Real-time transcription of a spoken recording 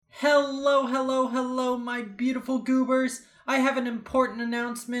Hello, hello, hello, my beautiful goobers. I have an important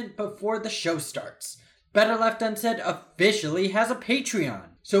announcement before the show starts. Better Left Unsaid officially has a Patreon.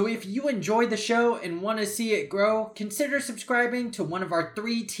 So if you enjoy the show and want to see it grow, consider subscribing to one of our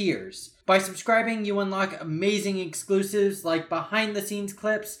 3 tiers. By subscribing, you unlock amazing exclusives like behind-the-scenes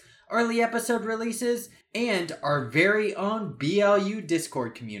clips, early episode releases, and our very own BLU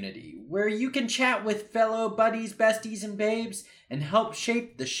Discord community, where you can chat with fellow buddies, besties, and babes, and help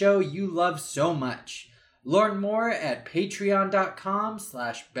shape the show you love so much. Learn more at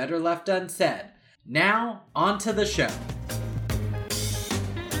patreon.com/betterleftunsaid. Now, on to the show.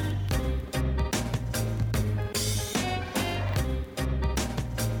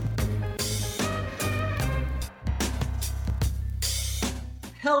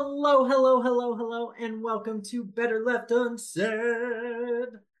 Hello, hello, hello, hello, and welcome to Better Left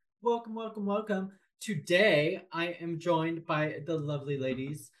Unsaid. Welcome, welcome, welcome. Today, I am joined by the lovely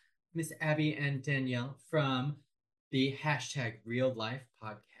ladies, Miss Abby and Danielle from the #Real Life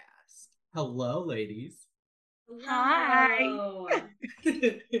podcast. Hello, ladies. Hi.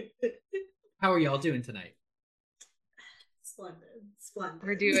 How are y'all doing tonight? Splendid.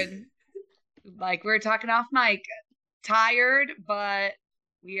 We're doing, like we were talking off mic, tired, but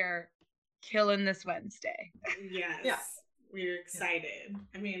we are killing this Wednesday. Yes. Yeah. We're excited.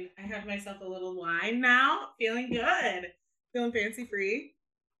 I mean, I have myself a little wine now. Feeling good. Feeling fancy free.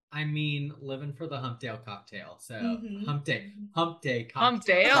 I mean, living for the Humpdale cocktail. So, Hump Day Humpdale.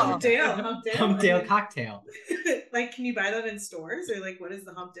 Humpdale cocktail. Like, can you buy that in stores? Or like, what is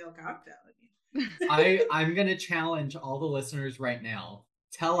the Humpdale cocktail? I'm going to challenge all the listeners right now.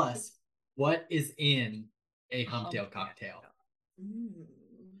 Tell us what is in a Humpdale cocktail. Oh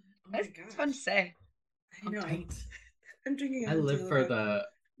That's fun to say. I know. Right. I'm drinking. I live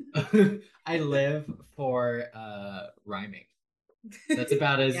for rhyming. That's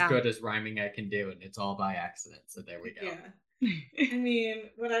about as good as rhyming I can do, and it's all by accident. So there we go. Yeah. I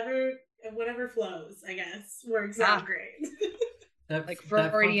mean, whatever flows, I guess, works out great. Like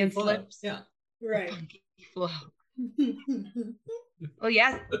Freudian slips. Yeah. Right. Funky flow. Well,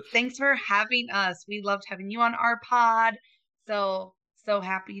 yeah. Thanks for having us. We loved having you on our pod. So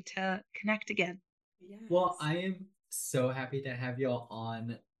happy to connect again. Yes. Well, I am so happy to have y'all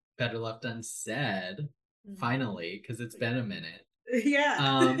on Better Left Unsaid, finally, because it's been a minute.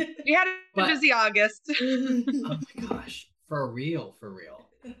 Yeah. We had a busy August. Oh my gosh. For real.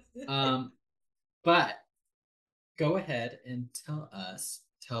 But go ahead and tell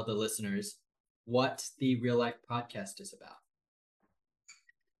the listeners what the Real Life podcast is about.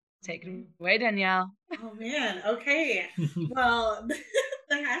 Take it away, Danielle. Oh man. Okay. Well, the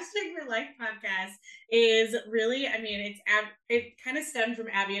 #Real Life podcast is really, I mean, it kind of stemmed from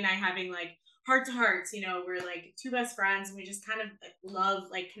Abby and I having like heart to hearts. You know, we're like 2 best friends, and we just kind of like love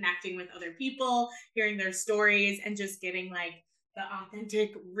like connecting with other people, hearing their stories, and just getting like the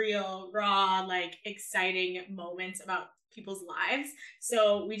authentic, real, raw, like exciting moments about people's lives.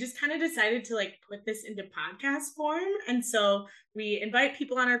 So we just kind of decided to like put this into podcast form. And so we invite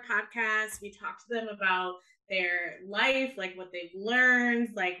people on our podcast. We talk to them about their life, like what they've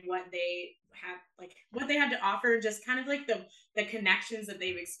learned, like what they have to offer, just kind of like the connections that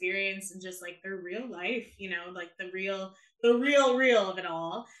they've experienced, and just like their real life, you know, like the real of it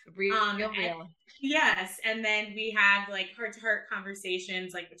all. Real. Yes. And then we have like heart to heart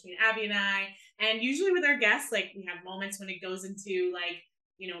conversations like between Abby and I. And usually with our guests, like we have moments when it goes into like,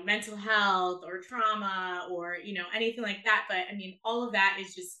 you know, mental health or trauma or, you know, anything like that. But I mean, all of that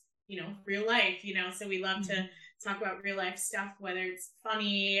is just, you know, real life, you know, so we love to talk about real life stuff, whether it's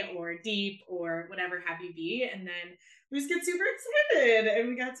funny or deep or whatever have you be. And then we just get super excited, and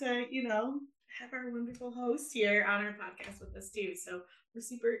we got to, you know, have our wonderful host here on our podcast with us too. So we're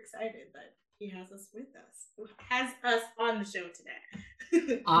super excited that he has us on the show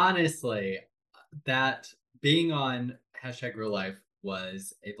today. Honestly, that being on #Real Life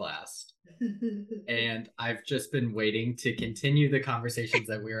was a blast. And I've just been waiting to continue the conversations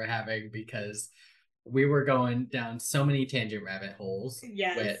that we were having, because we were going down so many tangent rabbit holes.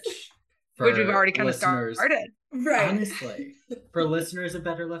 Yes. Which we've already kind of started. Right. Honestly, for listeners of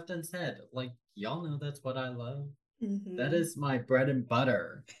Better Left Unsaid, like, y'all know that's what I love. That is my bread and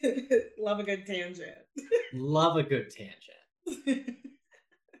butter. Love a good tangent. Love a good tangent.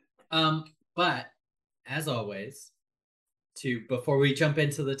 But as always, before we jump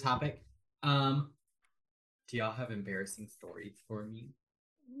into the topic, do y'all have embarrassing stories for me?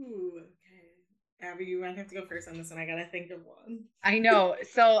 Ooh, okay. Abby, you might have to go first on this one. I gotta think of one. I know.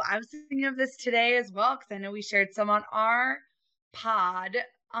 So I was thinking of this today as well, because I know we shared some on our pod.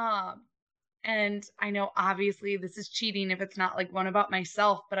 And I know obviously this is cheating if it's not like one about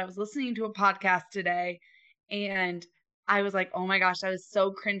myself, but I was listening to a podcast today and I was like, oh my gosh, that was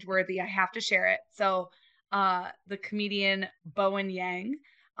so cringeworthy. I have to share it. So the comedian Bowen Yang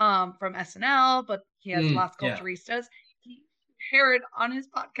from SNL, but he has Las yeah. Culturistas. He shared on his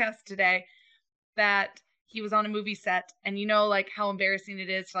podcast today that he was on a movie set, and you know like how embarrassing it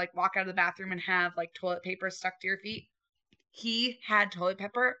is to like walk out of the bathroom and have like toilet paper stuck to your feet. He had toilet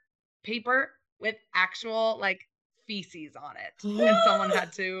paper with actual like feces on it, and someone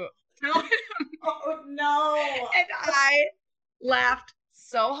had to tell him. Oh no. And I laughed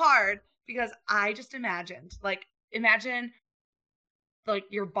so hard because I just imagined imagine like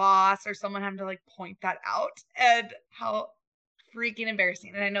your boss or someone having to like point that out, and how freaking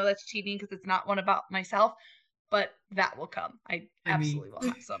embarrassing. And I know that's cheating because it's not one about myself, but that will come. I absolutely will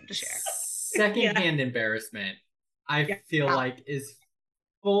have some to share. Secondhand embarrassment, I feel like is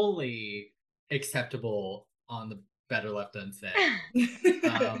fully acceptable on the Better Left Unsaid.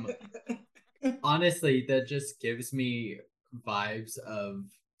 Honestly, that just gives me vibes of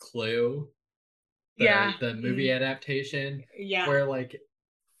Clue, the movie adaptation. Yeah. Where like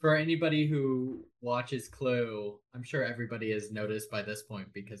for anybody who watches Clue, I'm sure everybody has noticed by this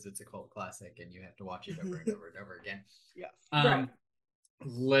point because it's a cult classic and you have to watch it over and over and over again. Yes. Right.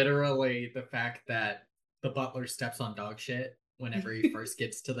 Literally the fact that the butler steps on dog shit whenever he first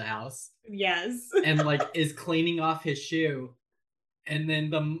gets to the house. Yes. And like is cleaning off his shoe. And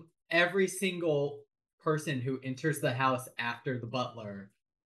then every single person who enters the house after the butler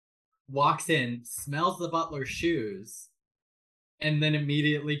walks in, smells the butler's shoes, and then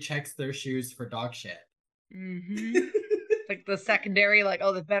immediately checks their shoes for dog shit. Mm-hmm. Like the secondary, like,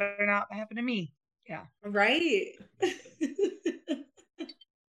 oh, that better not happen to me. Yeah. Right.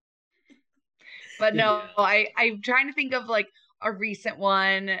 But no, I'm trying to think of like a recent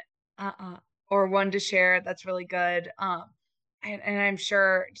one or one to share that's really good. And I'm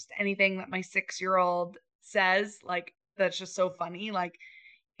sure just anything that my 6-year-old says, like, that's just so funny. Like,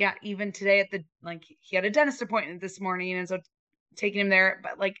 yeah, even today he had a dentist appointment this morning. And so taking him there,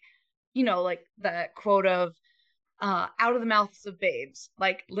 but like, you know, like the quote of out of the mouths of babes,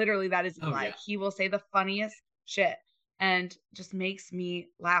 like literally that is he will say the funniest shit and just makes me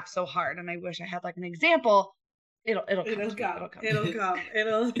laugh so hard. And I wish I had like an example. It'll come. It'll come.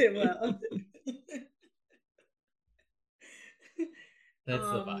 It will. That's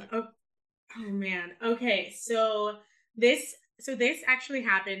the vibe. Oh man. Okay. So this actually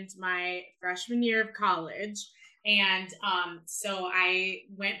happened my freshman year of college. And so I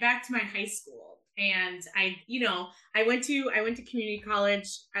went back to my high school, and I went to community college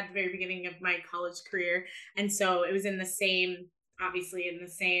at the very beginning of my college career. And so it was in the same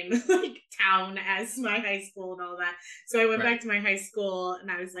like town as my high school and all that. So I went back to my high school,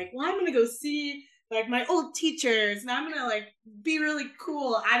 and I was like, well, I'm gonna go see like my old teachers, and I'm gonna like be really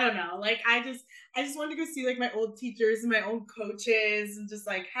cool. I don't know. Like I just wanted to go see like my old teachers and my old coaches and just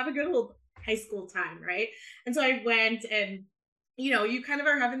like have a good old high school time, right? And so I went, and you kind of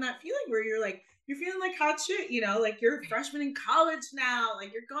are having that feeling where you're feeling like hot shit, like you're a freshman in college now,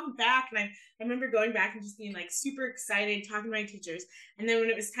 like you're going back. And I remember going back and just being like super excited, talking to my teachers. And then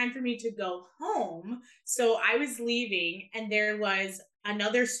when it was time for me to go home, so I was leaving, and there was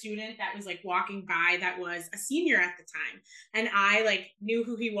another student that was like walking by that was a senior at the time, and I like knew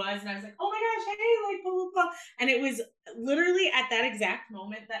who he was, and I was like, oh my gosh, hey, like blah blah blah. And it was literally at that exact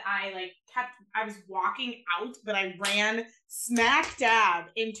moment that I was walking out, but I ran smack dab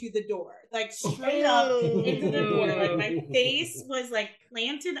into the door, like straight up into the door. Like my face was like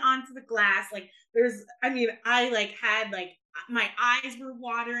planted onto the glass. Like I like had like my eyes were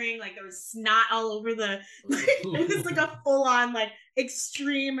watering, like there was snot all over it was like a full-on like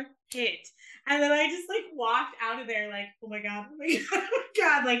extreme hit. And then I just like walked out of there like, oh my god,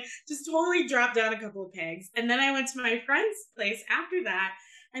 like just totally dropped down a couple of pegs. And then I went to my friend's place after that,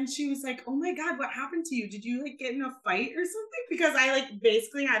 and she was like, oh my god, what happened to you? Did you like get in a fight or something? Because I like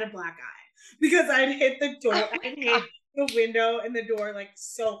basically had a black eye because I'd hit the door, I'd hit the window and the door like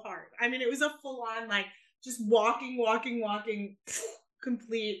so hard. I mean, it was a full-on like just walking,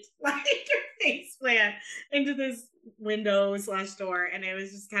 complete like face plant into this window/door. And it was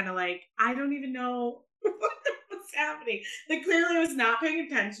just kind of like, I don't even know what's happening. Like clearly I was not paying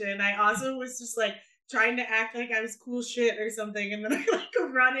attention. I also was just like trying to act like I was cool shit or something. And then I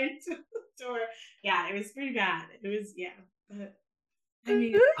like run into the door. Yeah, it was pretty bad. It was, yeah. But I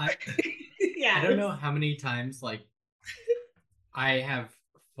mean, I don't know how many times like I have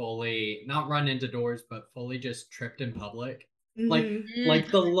fully not run into doors, but fully just tripped in public.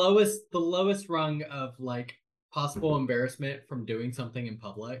 Like the lowest rung of like possible embarrassment from doing something in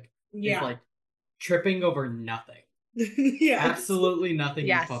public is like tripping over nothing. Yes. Absolutely nothing in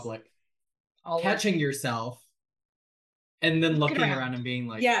Yes. public. Always. Catching yourself and then Looking looking around. around and being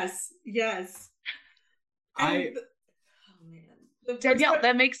like, Yes. I Oh man. The first Danielle, one-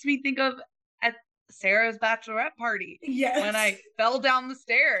 that makes me think of at Sarah's bachelorette party Yes. when I fell down the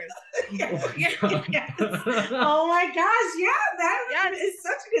stairs. Yes. Oh my Yes. God. Yes. Oh my gosh, yeah, that Yes. is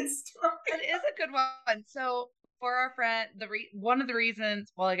such a good story. That is a good one. So for our friend, one of the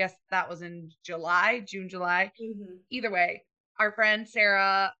reasons, well, I guess that was in June, July. Mhm. Either way, our friend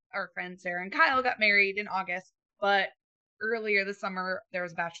Sarah and Kyle got married in August, but earlier this summer there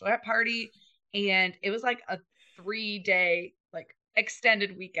was a bachelorette party, and it was like a 3-day like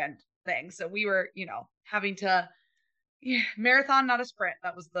extended weekend thing. So we were, having to marathon, not a sprint.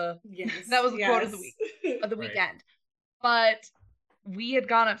 That was the Yes. that was the quote of the week of the Right. weekend. But we had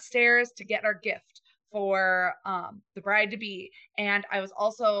gone upstairs to get our gift for the bride to be, and I was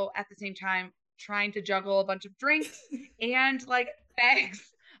also at the same time trying to juggle a bunch of drinks and like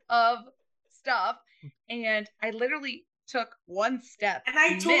bags of stuff, and I literally took one step. And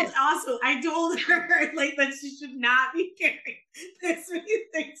I missed. told her like that she should not be carrying this many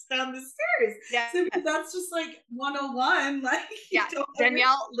things down the stairs. Yeah. So that's just like 101. Like Yeah,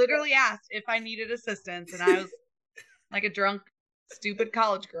 Danielle literally asked if I needed assistance, and I was like a drunk, stupid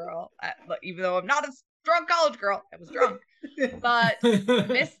college girl. Even though I'm not a drunk college girl, I was drunk. But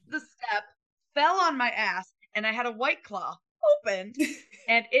missed the step, fell on my ass, and I had a White Claw opened,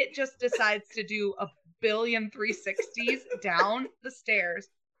 and it just decides to do a billion 360s down the stairs,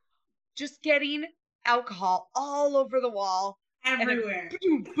 just getting alcohol all over the wall. everywhere. And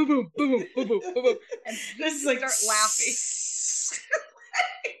boom, boom, boom, boom, boom, boom, boom, boom, and This is we like start laughing.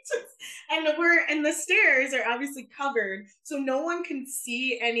 And the stairs are obviously covered, so no one can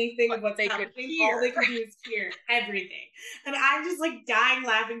see anything But of what's they could happening. hear. All they can do is hear everything. And I'm just like dying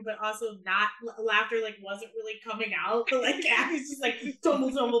laughing, but also not laughter like wasn't really coming out. But like Abby's just like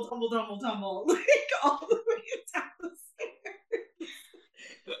tumble, tumble, tumble, tumble, tumble, like all the way down the stairs.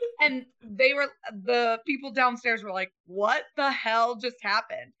 And the people downstairs were like, what the hell just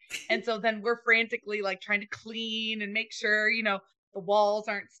happened? And so then we're frantically like trying to clean and make sure, the walls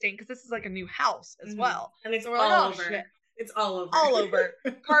aren't stained, because this is like a new house as well. And it's So we're all like, oh, over. shit. It's all over. All over.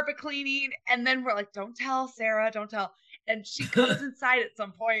 Carpet cleaning. And then we're like, don't tell Sarah, don't tell. And she comes inside at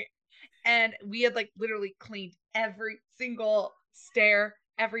some point, and we had like literally cleaned every single stair,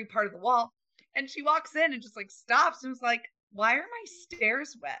 every part of the wall. And she walks in and just like stops and was like, why are my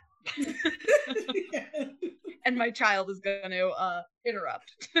stairs wet? And my child is going to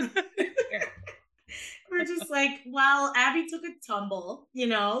interrupt. We're just like, well, Abby took a tumble,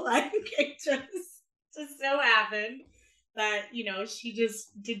 like it just so happened that, she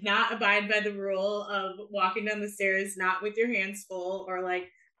just did not abide by the rule of walking down the stairs, not with your hands full, or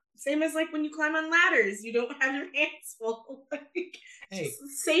like, same as like when you climb on ladders, you don't have your hands full. Like, Hey.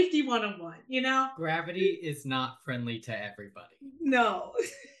 just safety 101, Gravity is not friendly to everybody. No.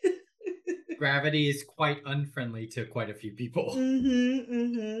 Gravity is quite unfriendly to quite a few people.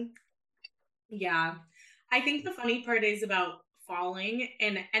 Yeah. I think the funny part is about falling,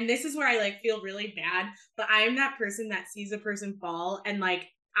 and this is where I like feel really bad, but I am that person that sees a person fall and like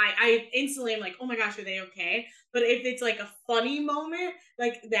I instantly am like, oh my gosh, are they okay? But if it's like a funny moment,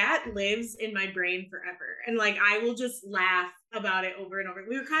 like that lives in my brain forever. And like I will just laugh about it over and over.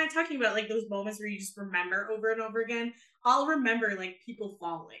 We were kind of talking about like those moments where you just remember over and over again. I'll remember like people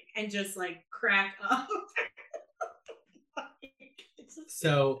falling and just like crack up.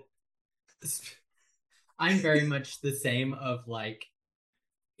 So I'm very much the same of like,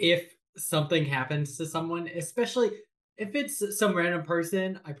 if something happens to someone, especially if it's some random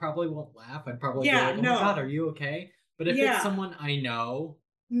person, I probably won't laugh. I'd probably be like, oh my God, are you okay? But if it's someone I know,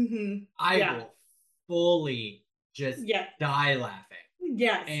 I will fully just die laughing.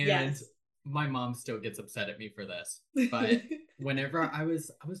 Yes. And my mom still gets upset at me for this. But whenever I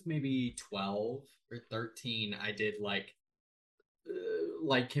was maybe 12 or 13, I did like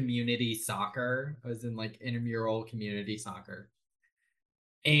community soccer. I was in like intramural community soccer.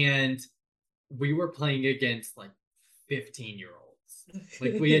 And we were playing against like 15-year-olds.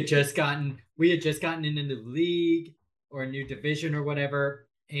 Like we had just gotten into the league or a new division or whatever.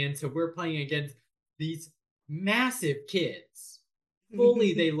 And so we're playing against these massive kids.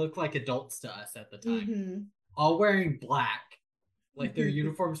 Fully they look like adults to us at the time. All wearing black. Like their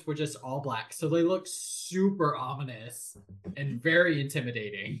uniforms were just all black. So they look super ominous and very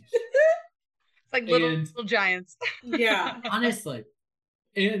intimidating. It's like little giants. Yeah. Honestly.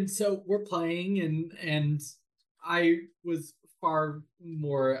 And so we're playing and I was far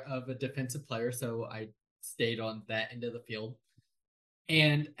more of a defensive player, so I stayed on that end of the field.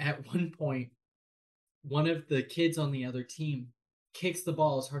 And at one point, one of the kids on the other team kicks the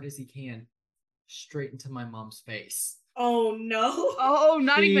ball as hard as he can straight into my mom's face. Oh no. Oh,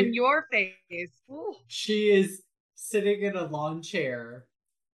 not even your face. Ooh. She is sitting in a lawn chair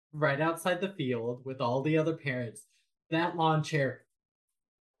right outside the field with all the other parents. That lawn chair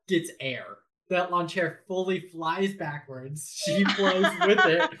gets air. That lawn chair fully flies backwards. She flows with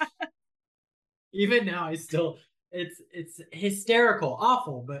it. Even now, it's hysterical,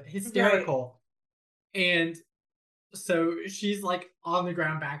 awful, but hysterical. Right. And so she's like on the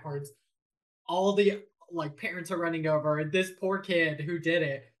ground backwards. All the like parents are running over, and this poor kid who did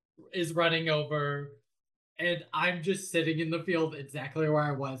it is running over, and I'm just sitting in the field exactly where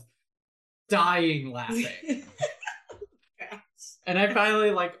I was, dying laughing. And I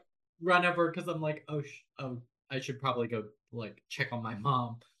finally like run over because I'm like, oh, I should probably go like check on my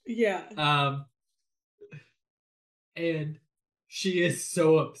mom. Yeah. And she is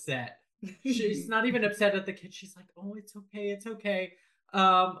so upset. She's not even upset at the kid. She's like, oh, it's okay, it's okay.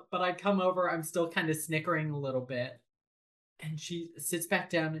 But I come over, I'm still kind of snickering a little bit. And she sits back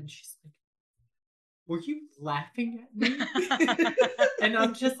down and she's like, were you laughing at me? And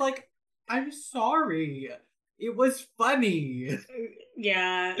I'm just like, I'm sorry. It was funny.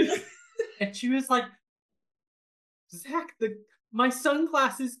 Yeah. And she was like, Zach, my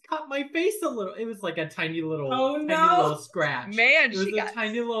sunglasses cut my face a little. It was like a tiny little, little scratch. Man, it was a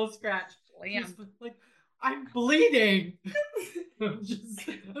tiny little scratch. She's like, I'm bleeding. I'm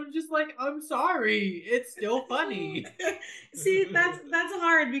just like, I'm sorry. It's still funny. See, that's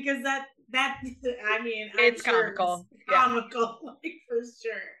hard because that I mean, it's comical. It's comical, like for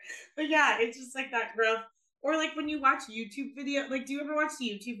sure. But yeah, it's just like that rough. Or like when you watch YouTube video, like do you ever watch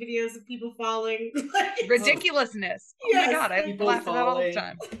YouTube videos of people falling? Like, ridiculousness. Oh my god, I laugh at that all the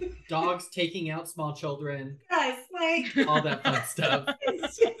time. Dogs taking out small children. Yes, like all that fun stuff.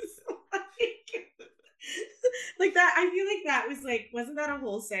 It's just like that. I feel like that was like, wasn't that a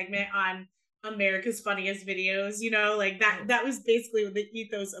whole segment on America's Funniest Videos? You know, like that was basically the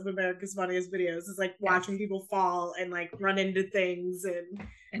ethos of America's Funniest Videos, is like watching people fall and like run into things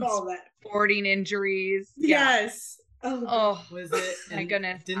and all that. Sporting injuries. Yes. Oh, was it? My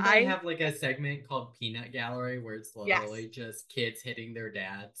goodness. Didn't they have like a segment called Peanut Gallery where it's literally just kids hitting their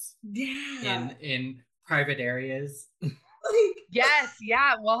dads? Yeah. In private areas. Yes,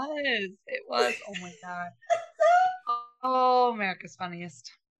 yeah, it was. It was. Oh my god. Oh, America's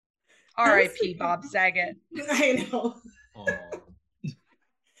Funniest. R.I.P. Bob Saget. I know. Oh.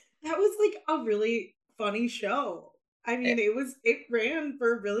 That was like a really funny show. I mean, it ran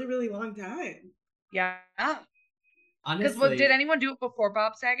for a really, really long time. Yeah. Honestly, because did anyone do it before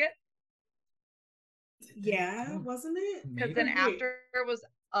Bob Saget? Yeah, wasn't it? Because then after it was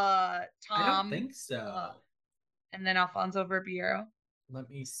Tom. I don't think so. And then Alfonso Ribeiro. Let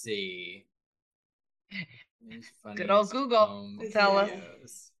me see. Good old Google. Tell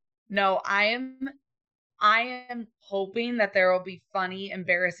us. No, I am hoping that there will be funny,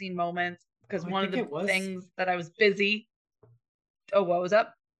 embarrassing moments, because one of the things that I was busy. Oh, what was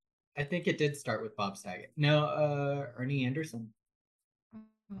up? I think it did start with Bob Saget. No, Ernie Anderson.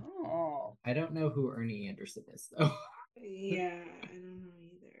 Oh. I don't know who Ernie Anderson is, though. Yeah, I don't know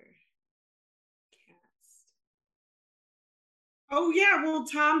either. Cast. Oh yeah, well,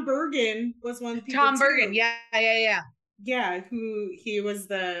 Tom Bergen was one of the people. Tom Bergen, yeah. Yeah, he was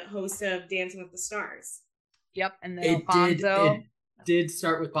the host of Dancing with the Stars. Yep, and then Alfonso. It did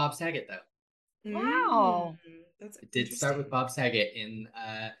start with Bob Saget, though. Wow. It did start with Bob Saget in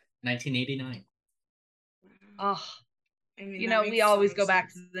 1989. Wow. Oh, I mean, we always go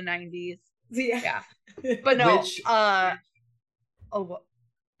back to the 90s. Yeah. But no,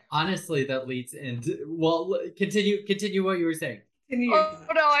 honestly, that leads into, well, continue what you were saying. Oh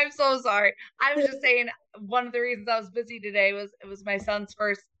no, I'm so sorry. I was just saying, one of the reasons I was busy today was it was my son's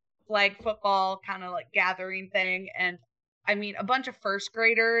first flag football kind of like gathering thing, and I mean, a bunch of first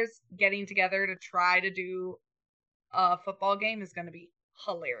graders getting together to try to do a football game is going to be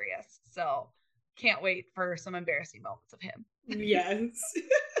hilarious. So can't wait for some embarrassing moments of him. Yes.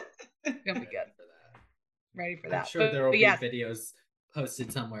 It's going to be good. Ready for that. I'm sure there will be videos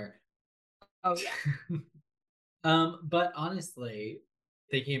posted somewhere. Oh yeah. But honestly,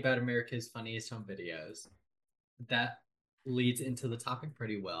 thinking about America's Funniest Home Videos, that leads into the topic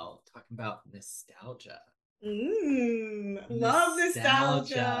pretty well, talking about nostalgia. Love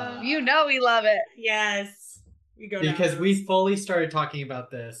nostalgia. You know we love it. Yes. Because we fully started talking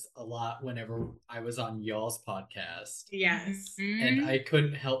about this a lot whenever I was on y'all's podcast. Yes. And I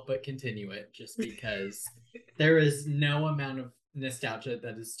couldn't help but continue it just because there is no amount of nostalgia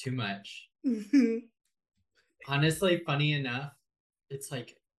that is too much. Honestly, funny enough, it's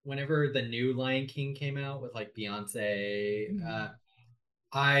like whenever the new Lion King came out with like Beyonce, Mhm.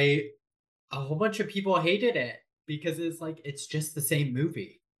 a whole bunch of people hated it because it's just the same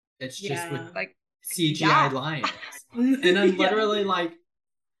movie. It's just with Yeah. Like, CGI yeah. lions. And I'm Yeah. literally like,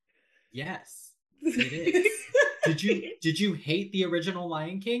 yes, it is. Did you hate the original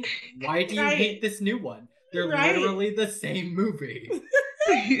Lion King? Why do you Right. hate this new one? They're Right. literally the same movie.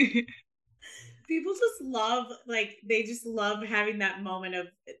 People just love, like, they just love having that moment of,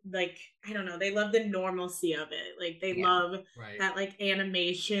 like, I don't know, they love the normalcy of it. Like, they Yeah. love Right. that, like,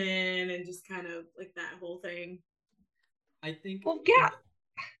 animation and just kind of like that whole thing. I think Well, yeah.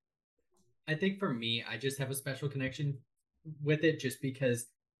 I think for me, I just have a special connection with it just because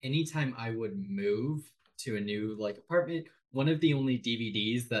anytime I would move to a new like apartment, one of the only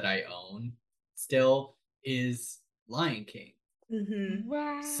DVDs that I own still is Lion King. Mm-hmm.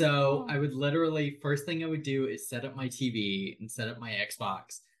 Wow. So I would literally, first thing I would do is set up my TV and set up my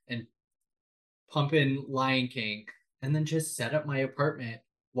Xbox and pump in Lion King and then just set up my apartment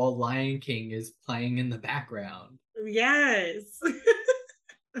while Lion King is playing in the background. Yes.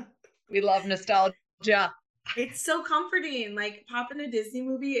 We love nostalgia. It's so comforting. Like, pop in a Disney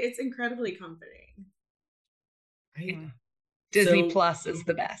movie, it's incredibly comforting. Right? Disney So- Plus is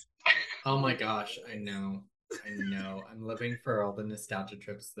the best. Oh my gosh, I know. I'm living for all the nostalgia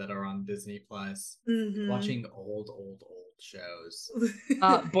trips that are on Disney Plus. Mhm. Watching old shows.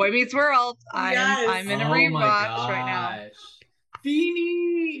 Boy Meets World. Yes. I'm in a Oh my rewatch right now. gosh.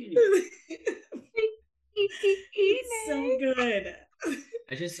 Feeny! It's so good.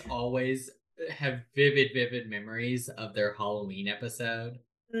 I just always have vivid memories of their Halloween episode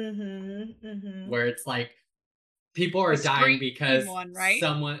Mm-hmm. Mm-hmm. where it's like people are The dying Scream because one, right?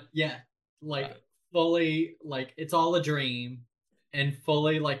 someone, like fully, like it's all a dream, and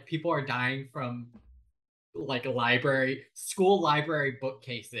fully, like people are dying from like school library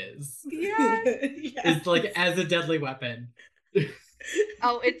bookcases. Yeah. It's like as a deadly weapon.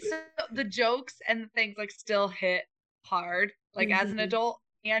 Oh, it's the jokes and the things like still hit hard, like as an Mhm. adult,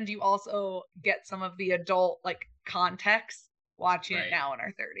 and you also get some of the adult like context watching Right. it now in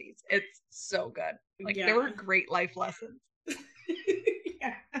our 30s. It's so good. Like Yeah. there were great life lessons.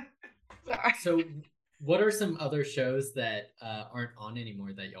 Yeah. Sorry. So, what are some other shows that aren't on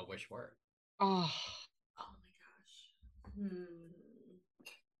anymore that y'all wish were? Oh, Oh my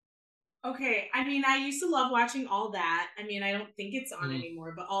gosh. Okay, I mean, I used to love watching All That. I mean, I don't think it's on Mm.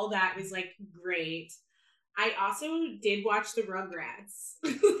 anymore, but All That was like great. I also did watch the Rugrats.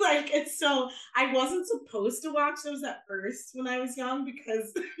 Like, it's so I wasn't supposed to watch those at first when I was young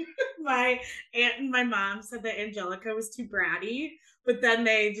because my aunt and my mom said that Angelica was too bratty. But then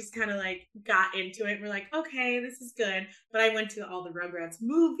they just kind of like got into it and were like, okay, this is good. But I went to all the Rugrats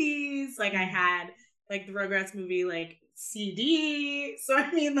movies. Like, I had like the Rugrats movie like CD. So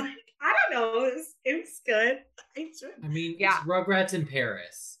I mean, like, I don't know. It was good. I mean, Yeah. it's Rugrats in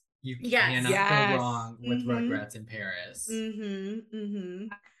Paris. You Yes. cannot Yes. go wrong with Mhm. Rugrats in Paris. Mm-hmm. Mm-hmm.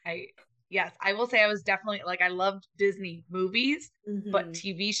 Yes, I will say I was definitely like I loved Disney movies, Mm-hmm. but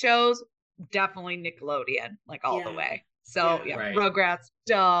TV shows definitely Nickelodeon, like all the Yeah. way. So Yeah. yeah, Right. Rugrats,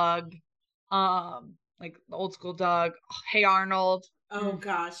 Doug, like the old school Doug, Hey Arnold. Oh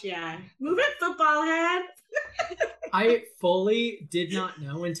gosh, yeah. Move it, football head. I fully did not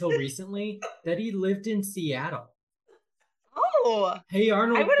know until recently that he lived in Seattle. Oh, Hey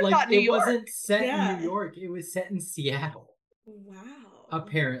Arnold, would've like thought New it York. wasn't set Yeah. in New York, it was set in Seattle. Wow.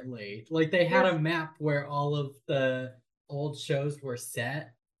 Apparently. Like they had Yes. a map where all of the old shows were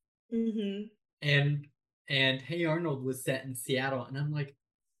set Mm-hmm. and Hey Arnold was set in Seattle and I'm like,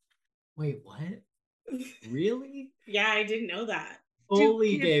 wait, what? Really? Yeah, I didn't know that.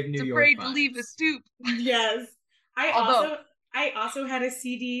 Fully Dude, gave it's New York afraid to leave the vibes. stoop. Yes. Although- I also had a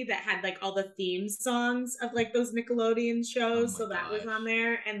CD that had like all the theme songs of like those Nickelodeon shows, Oh so my that was gosh. on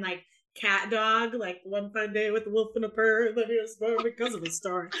there, and like Cat Dog, like one fine day with the wolf and a purr, then he was born because of a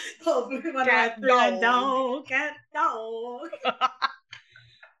story. Oh, Cat three-eyed Dog. Cat Dog.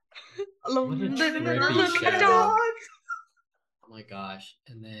 What a trippy show. Dog. Oh my gosh.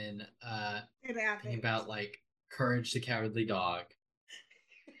 And then It thinking happened. about like Courage the Cowardly Dog.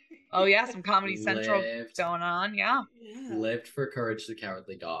 Oh yeah, some Comedy Central Lived. going on. Yeah. Yeah. Lived for Courage the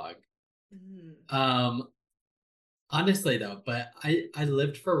Cowardly Dog. Mhm. Honestly though, but I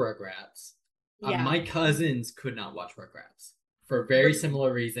lived for Rugrats. Yeah. My cousins could not watch Rugrats for very But-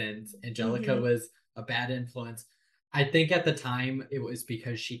 similar reasons. Angelica Mhm. was a bad influence. I think at the time it was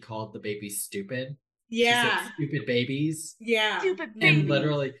because she called the babies stupid. She Yeah. said stupid babies. Yeah. Stupid And baby.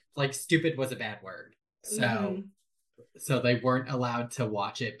 literally, like, stupid was a bad word. So, Mhm. so they weren't allowed to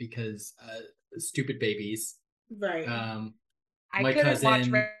watch it because stupid babies. Right. I My couldn't watch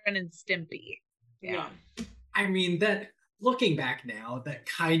cousin- Ren and Stimpy. Yeah. I mean, that looking back now, that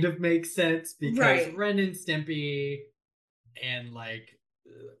kind of makes sense because Right. Ren and Stimpy and like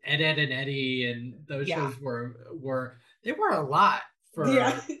Ed, Ed and Eddie and those Yeah. shows were they were a lot for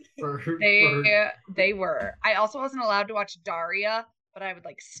Yeah. for They were. I also wasn't allowed to watch Daria, but I would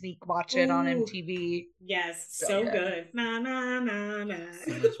like sneak watch it on Ooh. MTV. Yes, So so good. good. Na na na na.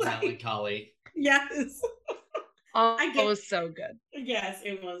 so much Like, melancholy. yes. Oh, I it get- was so good. Yes,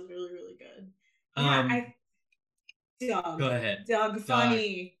 it was really, really good. Yeah, Doug. Go ahead. Doug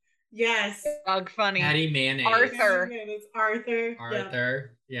funny. Yes. Doug funny. Patty Mayonnaise. Arthur. It's Arthur.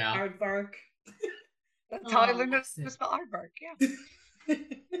 Arthur. Yeah. Aardvark. That's how I Oh, learned that's to it. spell aardvark. Yeah.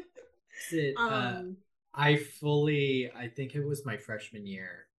 Sid, I think it was my freshman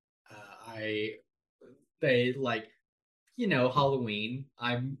year. They like, Halloween.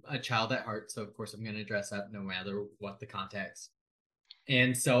 I'm a child at heart, so of course I'm gonna dress up no matter what the context.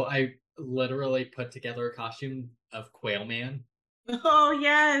 And so I literally put together a costume of Quail Man. Oh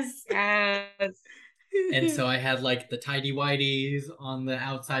yes. Yes. And so I had like the tidy whities on the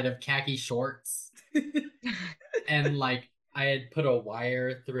outside of khaki shorts. And like I had put a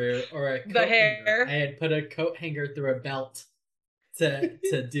wire through or a The coat hanger. hair. I had put a coat hanger through a belt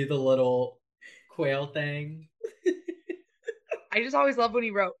to do the little quail thing. I just always loved when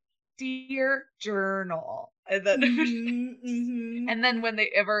he wrote "Dear Journal," and then and then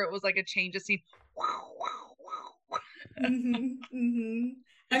whenever it was like a change of scene, wow, wow, wow. And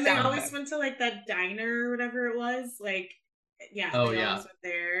they sound always effect. went to like that diner or whatever it was. Like, yeah, Oh, they yeah. always went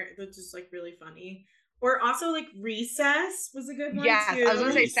there. It was just like really funny. Or also like Recess was a good one Yes, too. I was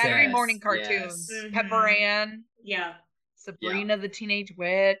gonna say Saturday Recess, morning cartoons. yes. Pepper Ann, Yeah, Sabrina the Teenage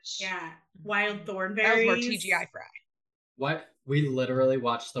Witch. yeah. Wild Thornberries. That was more TGI Fry. What we literally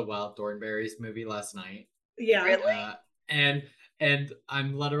watched the Wild Thornberries movie last night. Yeah. Really? And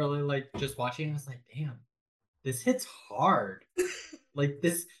I'm literally like just watching and I was like, damn, this hits hard. Like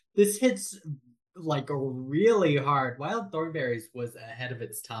this hits like really hard. Wild Thornberries was ahead of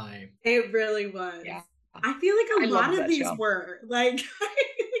its time. It really was. Yeah. I feel like I a lot loved of that these show. were. Like, I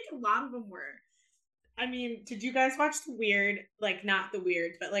feel like a lot of them were. I mean, did you guys watch the weird, like not the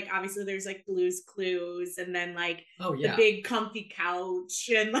weird, but like obviously there's like Blue's Clues and then like Oh the yeah. big comfy couch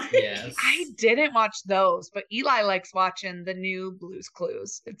and like Yes. I didn't watch those, but Eli likes watching the new Blue's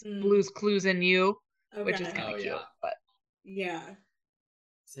Clues. It's Mm. Blue's Clues and You, which is Okay. kind of Oh, cute. yeah. But Yeah.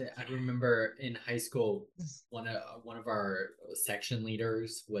 So I remember in high school, one of our section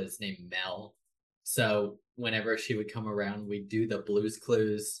leaders was named Mel. So whenever she would come around, we'd do the Blues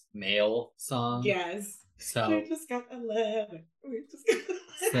Clues male song. Yes. So, We just got a letter. We just got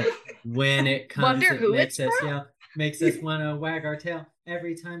a so letter. when it comes, Wonder it who makes it's us from? yell, makes us want to wag our tail.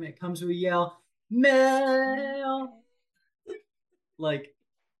 Every time it comes, we yell, Mel. Like,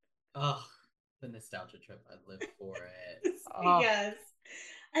 oh, the nostalgia trip. I live for it. Oh. Yes.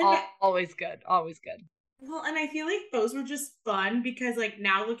 And always good. Always good. well, and I feel like those were just fun because like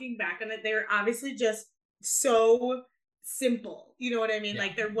now looking back on it, they were obviously just so simple. You know what I mean? Yeah.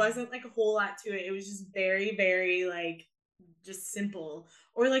 Like there wasn't like a whole lot to it. It was just very, very like just simple.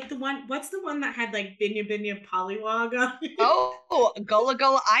 Or like what's the one that had like Binya Binya Pollywog on it? Oh, Gullah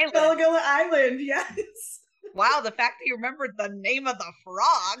Gullah Island. Gullah Gullah Island, yes. Wow, the fact that you remembered the name of the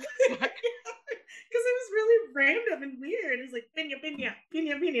frog. Because it was really random and weird. It was like Binya Binya,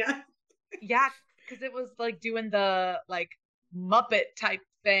 Binya Binya. Yeah, because it was like doing the like Muppet type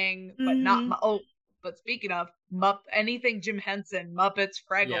thing, but not. But speaking of anything Jim Henson, Muppets,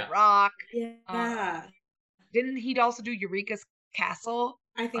 Fraggle Yeah. Rock. Yeah. Didn't he also do Eureka's Castle?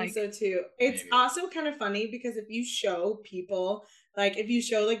 I think Like- so too. It's Maybe. also kind of funny because if you show people, like if you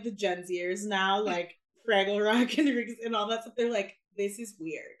show like the Gen Zers now, like Fraggle Rock and all that stuff, they're like, this is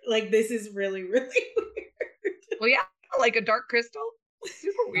weird. Like this is really, really weird. Well, yeah, like a Dark Crystal.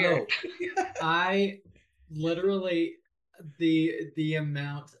 Super weird. Oh, I literally the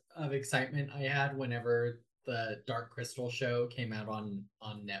amount of excitement I had whenever the Dark Crystal show came out on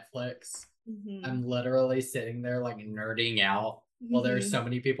Netflix. Mhm. I'm literally sitting there like nerding out while there are Mhm. so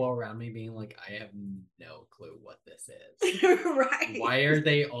many people around me being like, I have no clue what this is. Right. Why are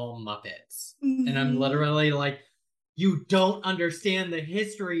they all Muppets? And I'm Mhm. literally like, you don't understand the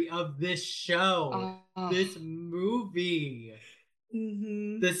history of this show, Oh, this movie,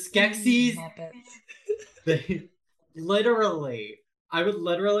 Mhm. the Skeksis. Muppets. They literally, I would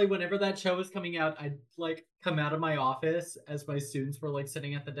literally, whenever that show was coming out, I'd like come out of my office as my students were like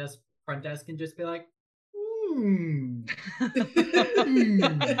sitting at the front desk and just be like,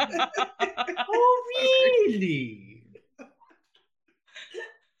 oh really?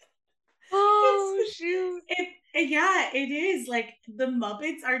 Oh shoot! Yeah, it is. Like the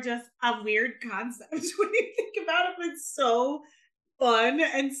Muppets are just a weird concept when you think about it, but it's so fun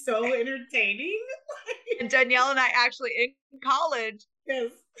and so entertaining. And Danielle and I actually in college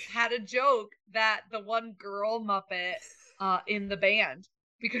Yes. had a joke that the one girl Muppet in the band,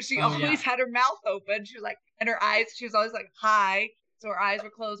 because she Oh, yeah. always had her mouth open. She was like, and her eyes, she was always like, hi. So her eyes were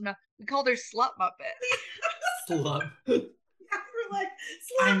closed mouth. We called her Slut Muppet. Slump. Yeah, we're like,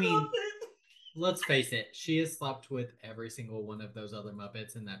 I Slut mean, Muppet. let's face it, she has slept with every single one of those other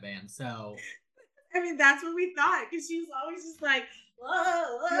Muppets in that band. So I mean, that's what we thought because she was always just like,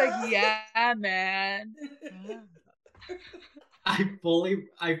 whoa, She's like, yeah, man. Yeah. I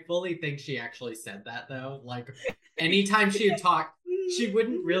fully think she actually said that though. Like anytime she would talk, she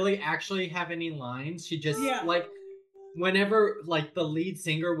wouldn't really actually have any lines. She just Yeah. like whenever like the lead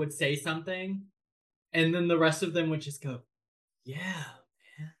singer would say something, and then the rest of them would just go, yeah,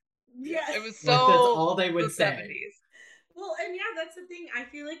 man. Yeah. It was Like so that's all they would the say. 70s. Well, and yeah, that's the thing. I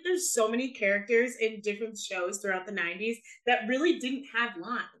feel like there's so many characters in different shows throughout the 90s that really didn't have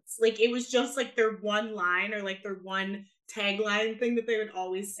lines. Like it was just like their one line or like their one tagline thing that they would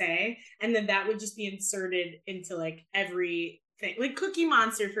always say. And then that would just be inserted into like everything. Like Cookie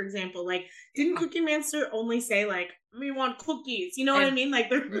Monster, for example. Like, didn't Cookie Monster only say like, we want cookies? You know what I And mean? Like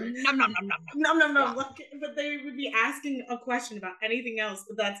they're nom nom nom nom no, no, no. Yeah. Like, but they would be asking a question about anything else,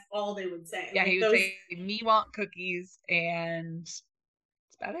 but that's all they would say. Yeah, Like he would those, say, me want cookies, and that's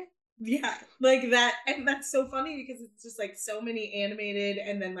about it. yeah, like that, and that's so funny because it's just like so many animated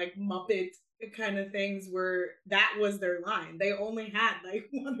and then like Muppet kind of things where that was their line. They only had like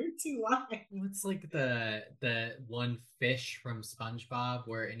one or two lines. What's like the one fish from SpongeBob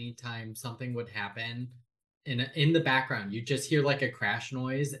where anytime something would happen in the background, you just hear like a crash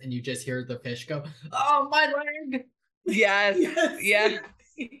noise and you just hear the fish go, "Oh, my leg!" Yes. Yes, Yeah.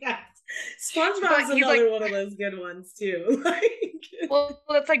 yes. SpongeBob's But he's another like- one of those good ones too. Like, Well,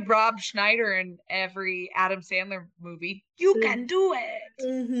 that's like Rob Schneider in every Adam Sandler movie. You can do it.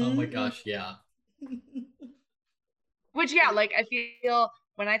 Oh my mhm. gosh, yeah. Which, yeah, like I feel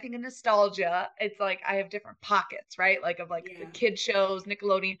when I think of nostalgia, it's like I have different pockets, right? Like of like the Yeah. kid shows,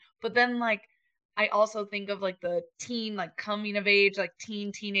 Nickelodeon, but then like I also think of like the teen, like coming of age, like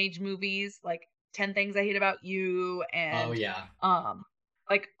teenage movies, like 10 Things I Hate About You, and Oh yeah.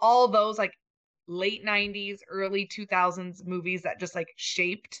 like all those like late 90s, early 2000s movies that just like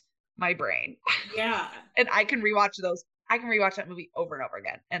shaped my brain. Yeah. And I can rewatch those. I can rewatch that movie over and over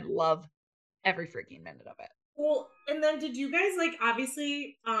again and love every freaking minute of it. Well, and then did you guys like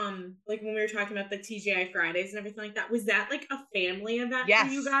obviously like when we were talking about the TGI Fridays and everything like that, was that like a family event for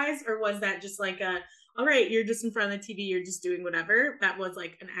you Yes. guys? Or was that just like a all right, you're just in front of the TV, you're just doing whatever? That was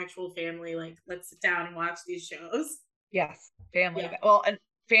like an actual family, like let's sit down and watch these shows. Yes, family Yeah. event. Well, and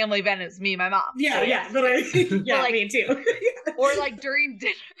family event is me and my mom. Yeah, So, yeah. yes. But yeah, like- me too. Or like during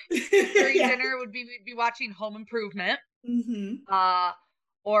dinner, during Yeah. dinner would be we'd be watching Home Improvement. Mhm.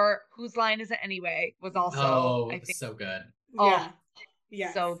 Or Whose Line Is It Anyway was also Oh, I think so good. Oh, Yeah.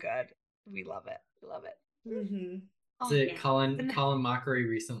 Yes. so good. We love it. We love it. Mhm. Oh, So yeah. Colin Mockery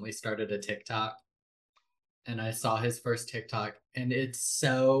recently started a TikTok, and I saw his first TikTok, and it's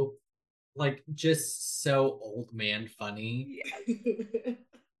so like just so old man funny. yeah.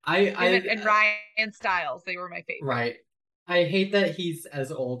 I And Ryan Stiles, they were my favorite. right. I hate that he's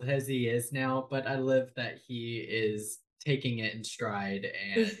as old as he is now, but I love that he is taking it in stride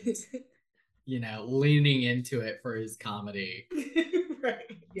and you know leaning into it for his comedy.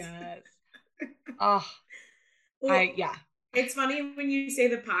 Right. Yes. Oh, Well, yeah. it's funny when you say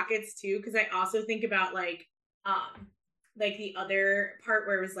the pockets too, because I also think about like the other part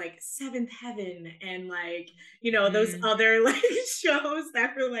where it was like Seventh Heaven and like, you know, those Mhm. other like shows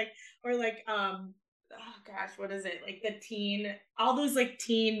that were like or like oh gosh, what is it? Like the teen, all those like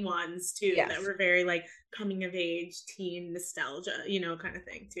teen ones too that Yes. were very like coming of age, teen nostalgia, you know, kind of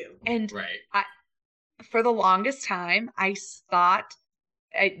thing too. And Right. for the longest time, I thought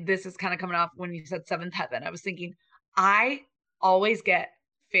this is kind of coming off when you said Seventh Heaven. I was thinking, I always get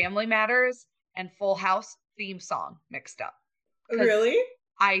Family Matters and Full House theme song mixed up. 'Cause Really?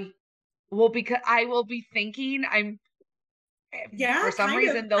 because I will be thinking Yeah, for some kind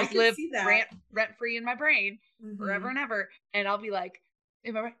reason of. I those can live see that. rent free in my brain forever Mhm. and ever, and I'll be like,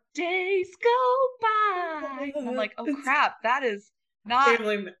 in my brain, days go by, and I'm like, oh crap, that is not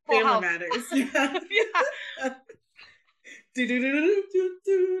Family House. Matters. Yeah. Yeah.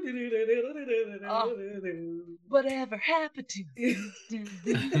 Whatever happened to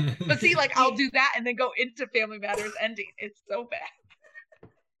but see, like I'll do that and then go into Family Matters ending. It's so bad.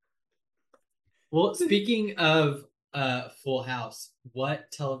 Well, speaking of Full House,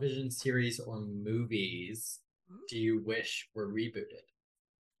 what television series or movies do you wish were rebooted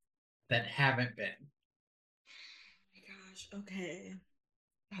that haven't been? Oh my gosh. Okay.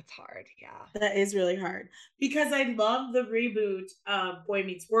 That's hard. Yeah. That is really hard because I love the reboot of Boy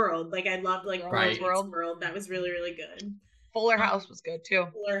Meets World. Like I loved like Girl Girl Right. Meets World. World. That was really really good. Fuller Um, House was good too.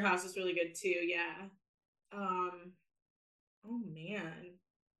 Fuller House was really good too. Yeah. Oh man.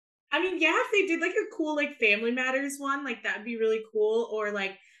 I mean, yeah, if they did like a cool like Family Matters one, like that would be really cool. Or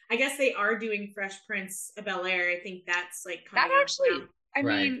like, I guess they are doing Fresh Prince of Bel Air. I think that's like coming That out actually, now. I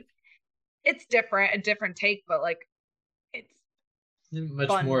Right. mean, it's different, a different take, but like it's Much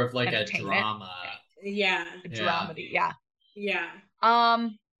fun more of like a entertainment. drama. Yeah. a Yeah. dramedy. Yeah. Yeah.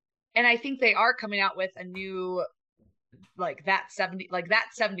 And I think they are coming out with a new like that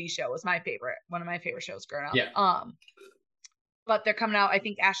 70 show was my favorite, one of my favorite shows growing up. Yeah. But they're coming out. I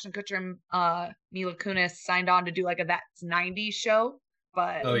think Ashton Kutcher and Mila Kunis signed on to do like a That's 90s show,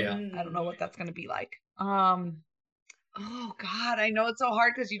 but Oh yeah. I don't know what that's gonna be like. Oh God, I know it's so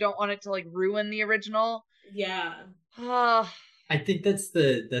hard because you don't want it to like ruin the original. Yeah. I think that's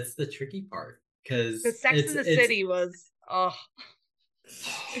the tricky part because The Sex in the City was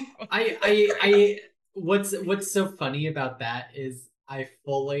I what's so funny about that is I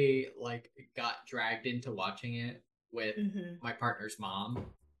fully like got dragged into watching it with my partner's mom,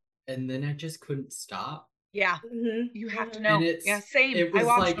 and then I just couldn't stop. Yeah, Mm-hmm. you have to Mhm. know. And it's Yeah, same. it I was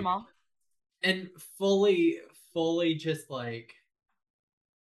watched like them all. and fully just like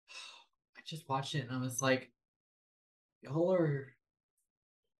I just watched it and I was like, y'all are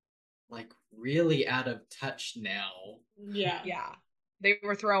like really out of touch now. Yeah. Yeah, they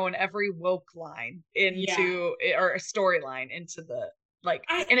were throwing every woke line into or a storyline into the like,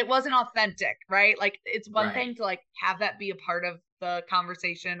 and it wasn't authentic, right? Like it's one Right. thing to like have that be a part of the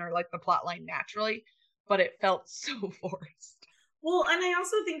conversation or like the plot line naturally, but it felt so forced. Well, and I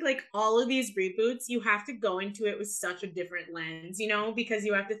also think like all of these reboots, you have to go into it with such a different lens, you know, because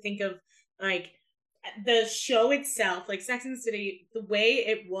you have to think of like the show itself, like Sex and the City, the way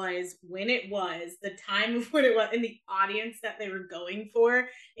it was, when it was, the time of when it was, and the audience that they were going for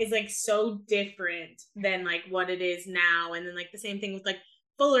is like so different than like what it is now. And then like the same thing with like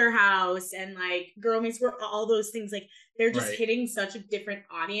Fuller House and like Girl Meets World, all those things, like they're just Right. hitting such a different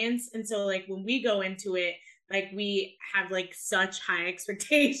audience. And so like when we go into it, like we have like such high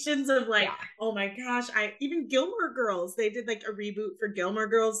expectations of like, Yeah. oh my gosh, I even Gilmore Girls, they did like a reboot for Gilmore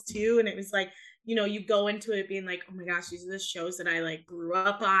Girls too, and it was like, you know, you go into it being like, oh my gosh, these are the shows that I like grew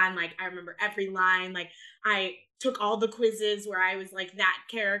up on. Like I remember every line. Like I took all the quizzes where I was like that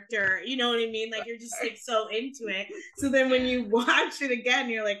character. You know what I mean? Like you're just like so into it. So then when you watch it again,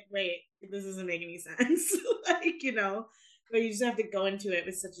 you're like, wait, this doesn't make any sense. Like, you know, but you just have to go into it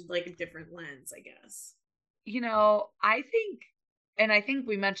with such like a different lens, I guess. You know, I think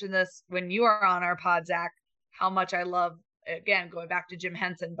we mentioned this when you are on our pod, Zach, how much I love, again, going back to Jim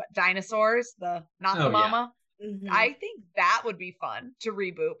Henson, but Dinosaurs, the Not the Oh, yeah. Mama. Mhm. I think that would be fun to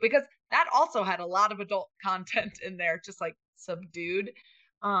reboot because that also had a lot of adult content in there, just like subdued.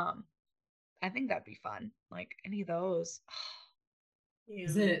 I think that'd be fun. Like any of those. Yeah.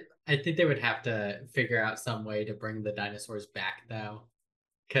 Is it? I think they would have to figure out some way to bring the dinosaurs back though.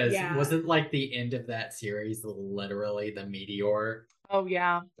 Because Yeah. wasn't like the end of that series literally the meteor? Oh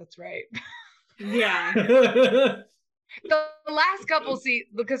yeah, that's right. Yeah. The last couple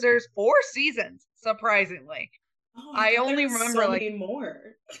because there's 4 seasons, surprising. Oh, I thought there only was remember so like many more.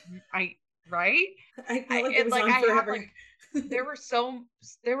 right? I feel like it was on I have forever. like there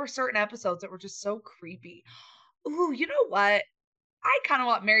were certain episodes that were just so creepy. Ooh, you know what? I kind of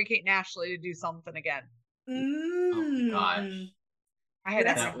want Mary Kate and Ashley to do something again. Oh my gosh. I had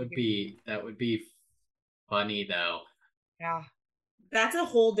That's- That would be funny though. yeah. That's a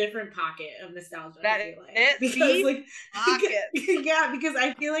whole different pocket of nostalgia. That I feel like. it, Because see? like Pocket. yeah, because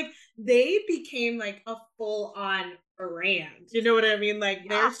I feel like they became like a full on brand. You know what I mean? Like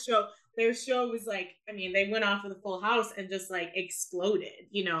Yeah. their show was like, I mean, they went off with a Full House and just like exploded,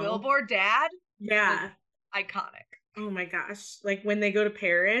 you know. Billboard Dad, Yeah. iconic. Oh my gosh. Like when they go to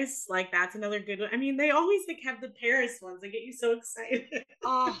Paris, like that's another good one. I mean, they always like have the Paris ones. They get you so excited.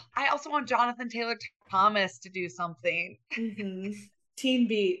 Oh, I also want Jonathan Taylor Thomas to do something. Mhm. Teen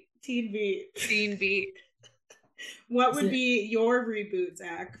Beat. Teen Beat. What Is would it- be your reboot,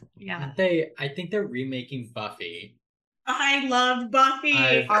 Zach? Yeah. I think they're remaking Buffy. I loved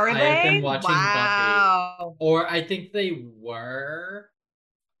Buffy. Are I've they? been watching Buffy. Wow. Or I think they were.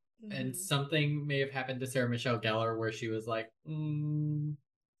 And Mhm. something may have happened to Sarah Michelle Gellar where she was like,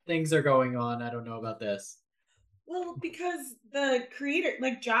 things are going on. I don't know about this. Well, because the creator,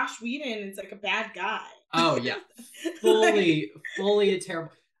 like Josh Whedon, is like a bad guy. Oh, yeah. Like- Fully a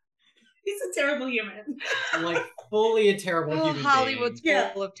terrible. He's a terrible human. Like fully a terrible Oh, human Hollywood's being.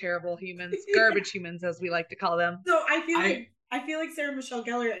 Yeah. full of terrible humans, garbage humans, as we like to call them. So I feel like Sarah Michelle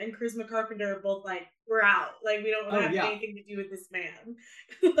Gellar and Charisma Carpenter are both like, we're out. Like we don't have anything to do with this man.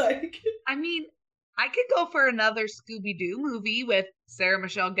 Like I mean, I could go for another Scooby Doo movie with Sarah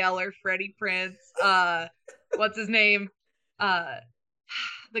Michelle Gellar, Freddie Prinze, what's his name?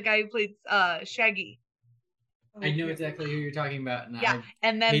 The guy who played Shaggy. I know exactly who you're talking about, and Yeah,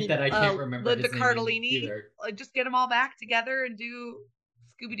 and then hate that I can't remember Linda his name Cardellini. either. Just get them all back together and do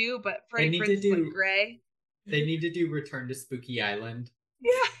Scooby Doo, but Freddie need Prinze to is do- like gray. They need to do Return to Spooky Island.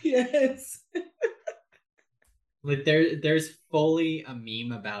 Yeah. yes. Like there's fully a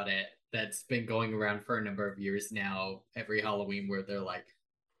meme about it that's been going around for a number of years now, every Halloween, where they're like,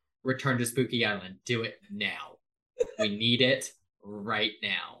 Return to Spooky Island, do it now. We need it right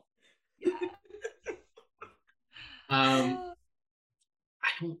now. I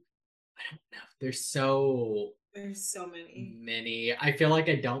don't know. There's so many. I feel like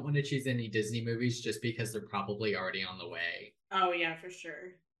I don't want to choose any Disney movies just because they're probably already on the way. Oh yeah, for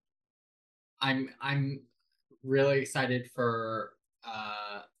sure. I'm really excited for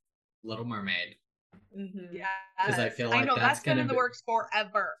Little Mermaid. Mm-hmm. Yeah, because I feel like I know that's been gonna in the be- works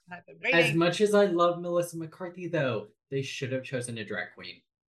forever. And I've been As waiting. much as I love Melissa McCarthy, though, they should have chosen a drag queen.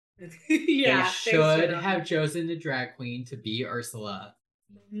 Yeah, They should have chosen a drag queen to be Ursula.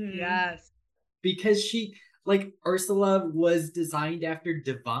 Mhm. Yes. Because Ursula was designed after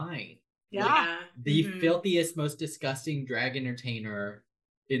Divine. Yeah. The Mhm. filthiest, most disgusting drag entertainer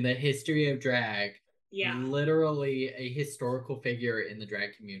in the history of drag. Yeah. Literally a historical figure in the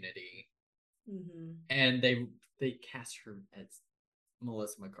drag community. Mm-hmm. And they cast her as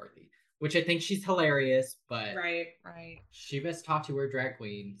Melissa McCarthy, which I think she's hilarious, but Right. she best talk to her drag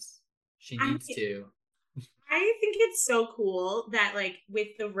queens. She I needs to. I think it's so cool that like with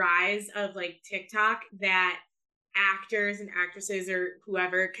the rise of like TikTok that actors and actresses or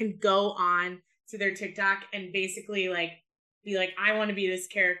whoever can go on to their TikTok and basically like be like, I want to be this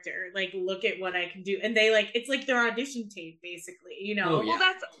character. Like, look at what I can do. And they like, it's like their audition tape, basically, you know? Oh, yeah.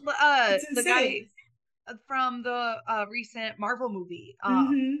 Well, that's It's the guy insane. from the recent Marvel movie.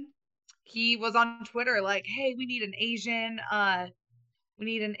 Mhm. He was on Twitter like, "Hey, we need an Asian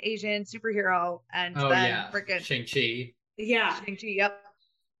superhero," and Oh then yeah, freaking Shang-Chi. Yeah. Shang-Chi. Yep.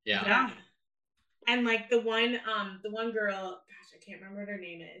 Yeah. Yeah. And like the one girl, gosh, I can't remember what her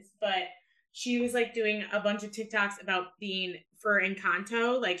name is, but she was like doing a bunch of TikToks about being for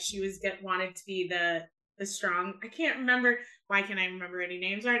Encanto. Like she was wanted to be the strong. I can't remember. Why can't I remember any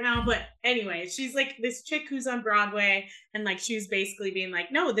names right now? But anyway, she's like this chick who's on Broadway, and like she was basically being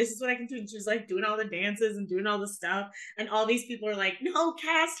like, no, this is what I can do. And she was like doing all the dances and doing all the stuff. And all these people are like, no,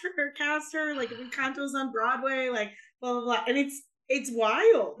 cast her. Like Encanto's on Broadway, like blah blah blah. And it's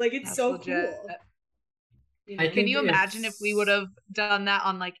wild. Like it's That's so legit. cool. I Can think you imagine if we would have done that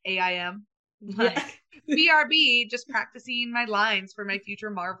on like AIM? Like BRB, just practicing my lines for my future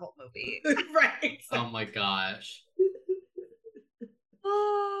Marvel movie. Right. Oh my gosh.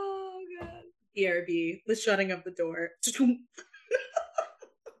 Oh god. BRB, the shutting of the door.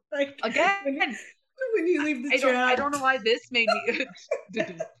 Like Again, when you leave the I chat. don't know why this made me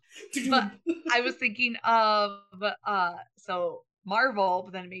but I was thinking of so Marvel,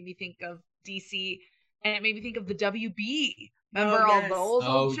 but then it made me think of DC, and it made me think of the WB. Remember all yes. those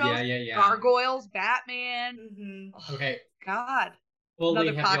old shows? Yeah. Gargoyles, Batman. Mhm. Okay. God. Well,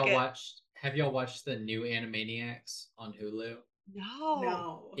 Another have pocket. y'all watched the new Animaniacs on Hulu?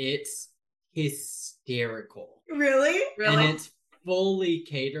 No. It's hysterical. Really? Really? And it's fully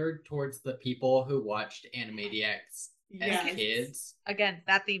catered towards the people who watched Animaniacs as Yes. kids. Again,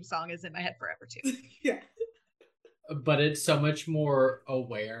 that theme song is in my head forever too. Yeah. But it's so much more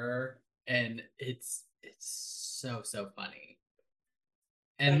aware, and it's so funny.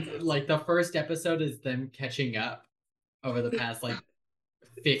 And That's like the first episode is them catching up over the past like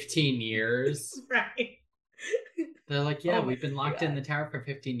 15 years. Right. They're like, yeah, Oh my we've been locked in God. the tower for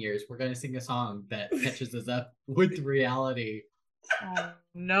 15 years. We're going to sing a song that catches us up with reality. Oh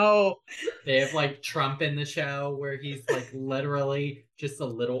no. They have like Trump in the show where he's like literally just a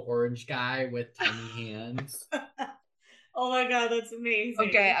little orange guy with tiny hands. Oh my god, that's amazing.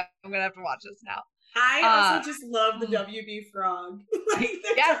 Okay, I'm gonna have to watch this now. I also just love the WB frog. Like,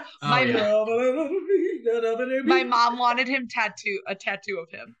 Yeah, Oh, my yeah. my mom wanted a tattoo of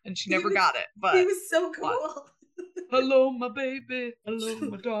him, and she never got it. But He was so cool. hello, my baby. Hello,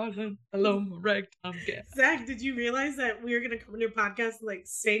 my darling. Hello, my ragtime cat. Zach, did you realize that we were gonna come on your podcast and like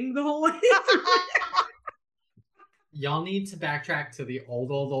sing the whole way? Y'all need to backtrack to the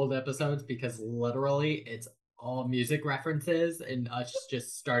old episodes because literally it's all music references and us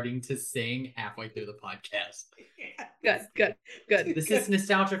just starting to sing halfway through the podcast. Good. This is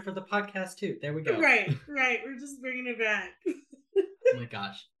nostalgia for the podcast too. There we go. Right. We're just bringing it back. Oh my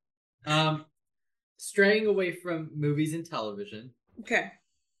gosh. Straying away from movies and television, Okay.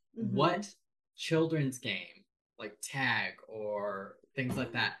 Mhm. what children's game, like tag or things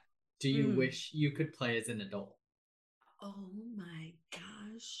like that, do you wish you could play as an adult? Oh my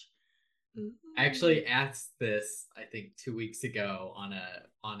gosh. I actually asked this, I think 2 weeks ago on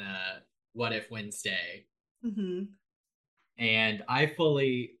a What If Wednesday, Mm-hmm. and I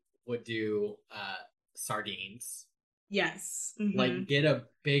fully would do sardines. Yes. Like get a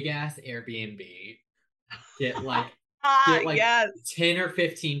big ass Airbnb, get like Yes. 10 or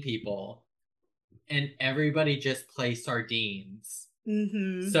 15 people, and everybody just play sardines.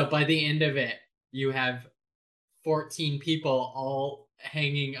 Mm-hmm. So by the end of it, you have 14 people all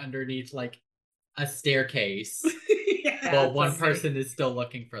hanging underneath like a staircase Yeah. while one okay. person is still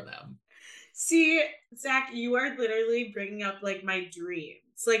looking for them. See, Zach, you are literally bringing up like my dreams.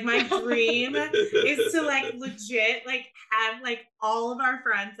 Like my dream is to like legit like have like all of our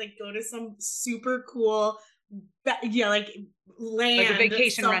friends like go to some super cool like land, Like a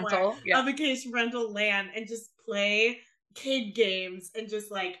vacation somewhere, rental. Yeah. a vacation rental land, and just play kid games and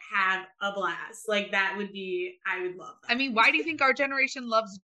just like have a blast. Like that would be, I would love that. I mean, why do you think our generation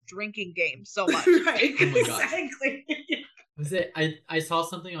loves drinking games so much? Right. Oh my gosh. Exactly. Was it? I saw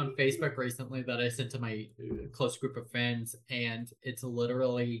something on Facebook recently that I sent to my close group of friends, and it's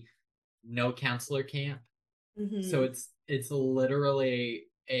literally no counselor camp. Mhm. So it's literally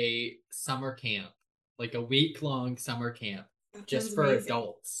a summer camp, like a week-long summer camp That just sounds for amazing.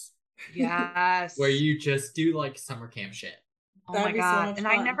 adults, Yes. where you just do like summer camp shit. Oh That'd my be so god. much And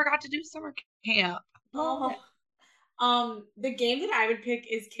I fun. never got to do summer camp. Oh. The game that I would pick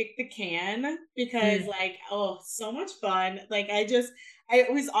is Kick the Can because like, oh, so much fun. Like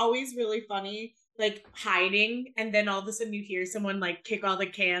it was always really funny, like hiding, and then all of a sudden you hear someone like kick all the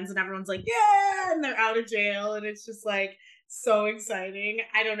cans and everyone's like, yeah, and they're out of jail, and it's just like so exciting.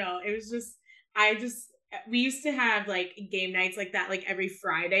 I don't know. It was just we used to have like game nights like that like every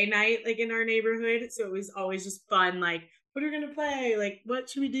Friday night like in our neighborhood. So it was always just fun, like, what are we gonna play? Like, what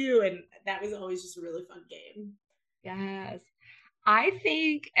should we do? And that was always just a really fun game. Yes. I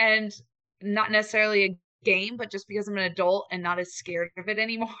think, and not necessarily a game, but just because I'm an adult and not as scared of it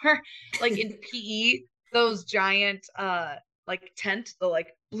anymore, like in PE, those giant like tent, the like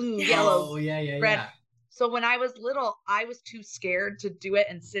blue, yellow, Oh yeah, red. yeah. So when I was little, I was too scared to do it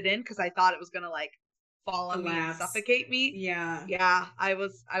and sit in because I thought it was gonna like fall on me and Collapse. suffocate me. Yeah. Yeah, I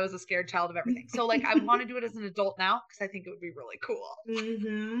was a scared child of everything. So like I want to do it as an adult now because I think it would be really cool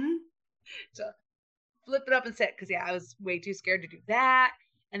Mm-hmm. to flip it up and sit. Because yeah, I was way too scared to do that,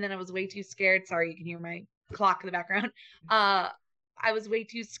 and then I was way too scared. Sorry, you can hear my clock in the background. I was way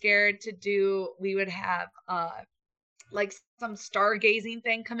too scared to do. We would have like some stargazing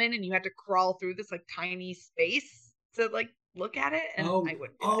thing come in, and you had to crawl through this like tiny space to like look at it, and I wouldn't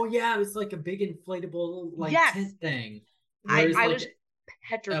do it. Yeah, it was like a big inflatable like Yes. tent thing. I Whereas, like, was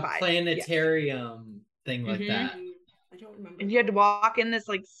petrified. a planetarium thing like Mhm. that. I don't remember. And you had to walk in this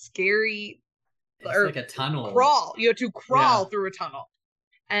like scary It's or like a tunnel. crawl. You had to crawl Yeah. through a tunnel.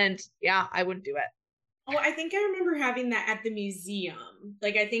 And yeah, I wouldn't do it. Oh, I think I remember having that at the museum.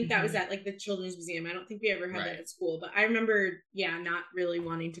 Like, I think that was Mhm. at like the children's museum. I don't think we ever had that Right. at school, but I remember, yeah, not really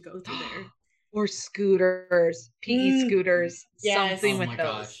wanting to go through there. Or scooters, PE scooters, Yes. something Oh with my those.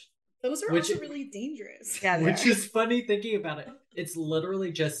 gosh. Those are Which- also really dangerous. Yeah, Which they're- is funny thinking about it. It's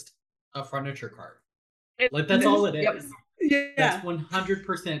literally just a furniture cart. It- Like that's all it Yep. is. Yeah. That's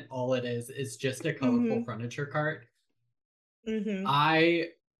 100% all it is. It's just a colorful Mhm. furniture cart. Mm-hmm.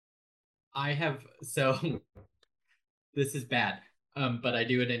 I have so this is bad. But I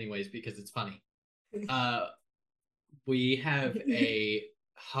do it anyways because it's funny. We have a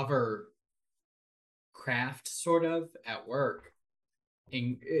hover craft sort of at work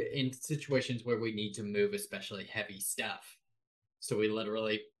in situations where we need to move especially heavy stuff. So we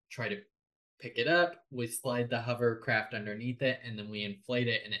literally try to pick it up, we slide the hovercraft underneath it, and then we inflate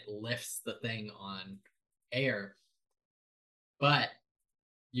it and it lifts the thing on air. But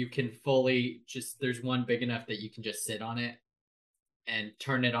you can fully just, there's one big enough that you can just sit on it and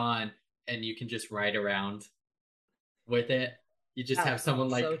turn it on, and you can just ride around with it. You just That have someone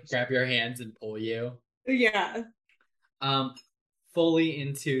like so grab your hands and pull you. Yeah. Fully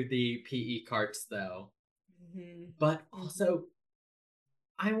into the PE carts though. Mm-hmm. But also,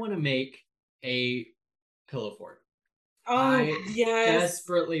 I want to make a pillow fort. Oh, I yes.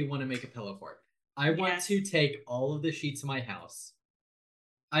 Desperately want to make a pillow fort. I want Yes. to take all of the sheets of my house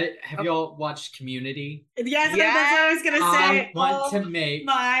Have y'all watched Community? Yes, that's what I was gonna say. I want Oh to make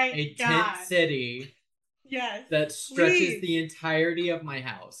my a God. tent city Yes. that stretches Please. the entirety of my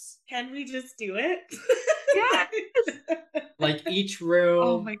house. Can we just do it? Yes. Like each room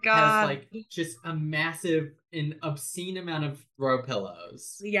Oh my has God. like just a massive and obscene amount of throw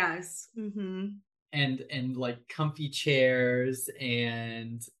pillows Yes. Mm-hmm. and like comfy chairs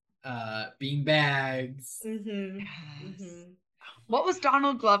and bean bags. Mm-hmm. Yes. Mm-hmm. What was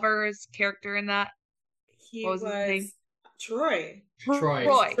Donald Glover's character in that? He What was his name? Troy. Troy.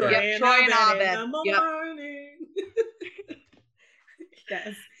 Troy. Troy Yep. and Troy and Abed in Abed. the Yep. morning.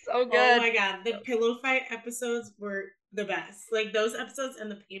 Yes. So good. Oh my God. The pillow fight episodes were the best. Like those episodes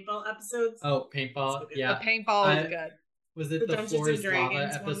and the paintball episodes. Oh, paintball. So good. Yeah. The paintball was good. Was it The the Dungeons Floor and is Lava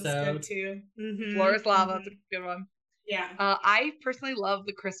Dragons one was episode? good too. Mm-hmm. Floor is Lava. That's a good one. Yeah. I personally love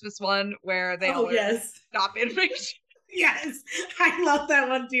the Christmas one where they all yes. stop animation. Yes. I love that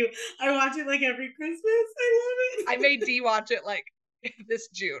one too. I watch it like every Christmas. I love it. I made D watch it like this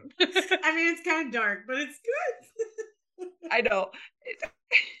June. I mean, it's kind of dark, but it's good. I know.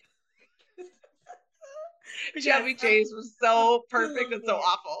 Yes, Chevy Chase was so perfect and so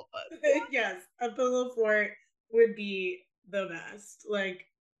awful, but yes, a pillow fort would be the best. Like,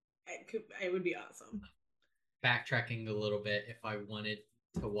 it would be awesome. Backtracking a little bit, if I wanted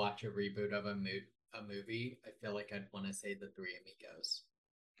to watch a reboot of a movie, I feel like I'd want to say The Three Amigos.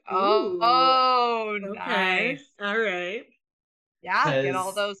 oh, Okay. nice. All right. Yeah, get all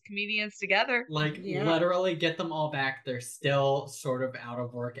 'Cause, those comedians together. Like, Yeah. literally get them all back. They're still sort of out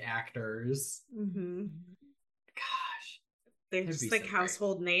of work actors. Mm-hmm. Gosh. They're That'd just be like so great.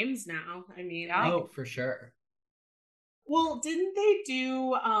 household names now. I mean, Yeah. like, Oh, for sure. well, didn't they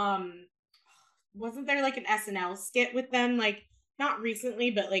do wasn't there like an SNL skit with them, like not recently,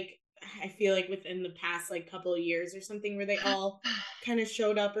 but like I feel like within the past like couple of years or something where they all kind of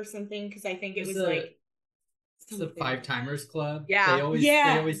showed up or something, because I think it was like It's the something Five like that. Timers Club. Yeah. They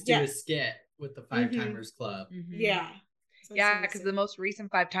always do a skit with the Five Timers Club. Mhm. Yeah. So Yeah, because the most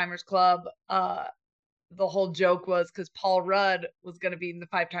recent Five Timers Club, the whole joke was because Paul Rudd was going to be in the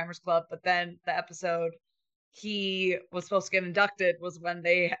Five Timers Club, but then the episode he was supposed to get inducted was when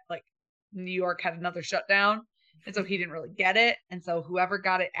they like New York had another shutdown, and so he didn't really get it, and so whoever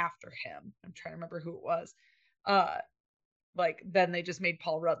got it after him, I'm trying to remember who it was, like then they just made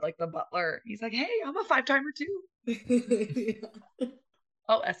Paul Rudd like the butler. He's like, hey, I'm a five timer too.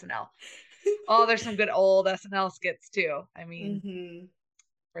 Oh, SNL. Oh, there's some good old SNL skits too. I mean,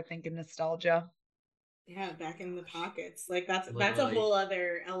 we're thinking nostalgia. Yeah, back in the pockets. Like that's a Literally. whole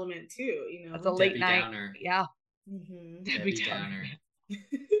other element too, you know. That's a late Debbie night. Downer. Yeah. Debbie Downer.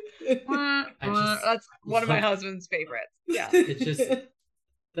 That's one of my love- husband's favorites. Yeah. It's just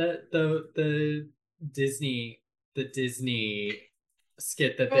the Disney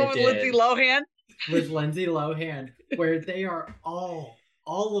skit that they Oh, did Lindsay Lohan. with Lindsay Lohan, where they are all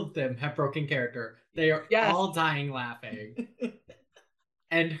of them have broken character. They are Yes. all dying laughing.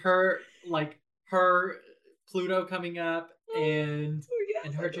 And her Pluto coming up and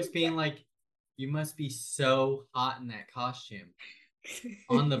her just being like, you must be so hot in that costume.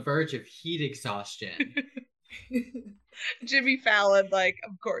 On the verge of heat exhaustion. Jimmy Fallon, like,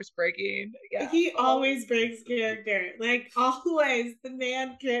 of course, breaking. Yeah. He always breaks character. Like always, the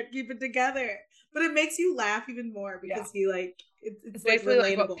man can't keep it together. But it makes you laugh even more because he like it's basically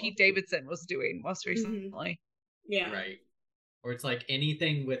like relatable. what Pete Davidson was doing most recently. Yeah. Right. Or it's like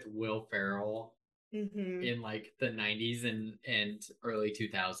anything with Will Ferrell Mm-hmm. in like the 90s and early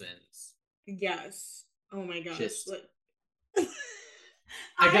 2000s. Yes. Oh my gosh. Just- Like,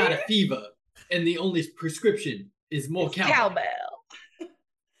 I got a fever, and the only prescription is more cowbell.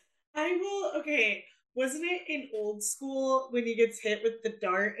 I will. Okay, wasn't it in Old School when he gets hit with the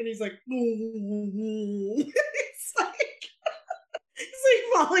dart and he's like, it's like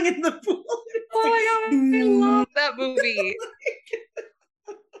falling in the pool. Oh my god, I love that movie.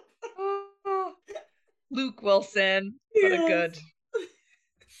 Oh, Luke Wilson. What a good.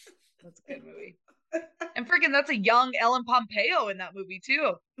 That's a good movie. And freaking, that's a young Ellen Pompeo in that movie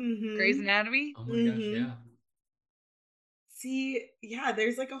too. Grey's Anatomy. Oh my gosh, yeah. See, yeah,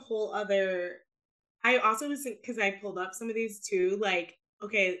 there's like a whole other. I also was because I pulled up some of these too. Like,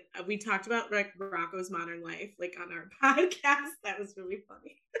 okay, we talked about like Rocco's Modern Life, like on our podcast. That was really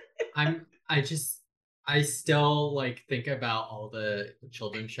funny. I still like think about all the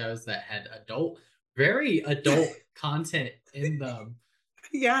children's shows that had very adult content in them.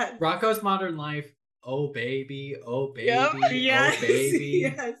 Yeah. Rocco's Modern Life, oh baby, Yep. Yes. oh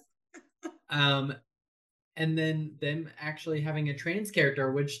baby. Yes. And then them actually having a trans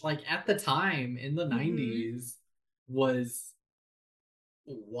character, which like at the time in the 90s was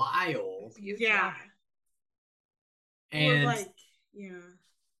wild. Yeah. Or And like, yeah.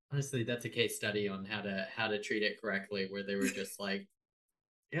 honestly, that's a case study on how to treat it correctly, where they were just like,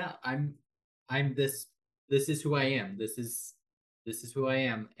 yeah, I'm this. This is who I am. This is who I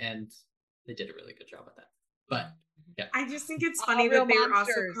am, and they did a really good job at that. But yeah, I just think it's All funny real that they were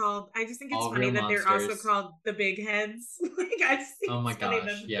also monsters. called. I just think it's All funny real that they're also monsters. called the Big Heads. Like I just think Oh my it's funny gosh,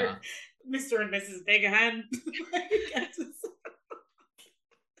 that yeah. they're Mr. and Mrs. Big Head. Like,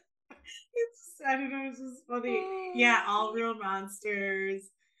 I don't know, it's just funny. Yeah, All Real Monsters.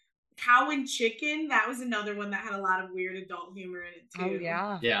 Cow and Chicken. That was another one that had a lot of weird adult humor in it too. Oh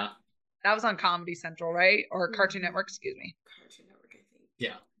yeah. Yeah, That was on Comedy Central, right? Or Cartoon Mhm. Network, excuse me. Cartoon Network, I think.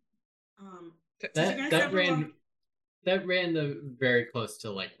 yeah. Did you guys That ever ran that ran the very close to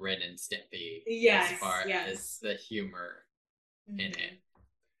like Ren and Stimpy Yes, as far yes. as the humor in it.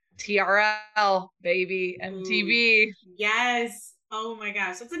 TRL, baby, MTV. Yes. Oh my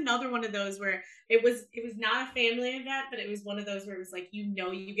gosh. That's another one of those where it was not a family event, but it was one of those where it was like,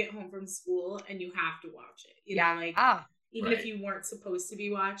 you get home from school and you have to watch it. You know, like even if Right. you weren't supposed to be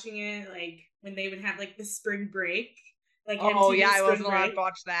watching it, like when they would have like the spring break, like Oh MTV yeah, I spring wasn't allowed break. to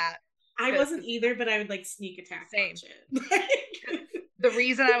watch that. I wasn't either, but I would like sneak attack Same. watch it. The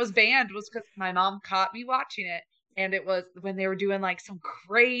reason I was banned was because my mom caught me watching it, and it was when they were doing like some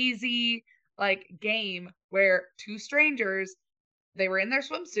crazy like game where two strangers, they were in their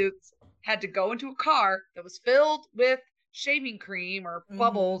swimsuits, had to go into a car that was filled with shaving cream or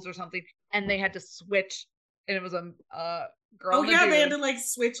bubbles or something, and they had to switch, and it was a girl. Oh and a yeah, dude, they had to like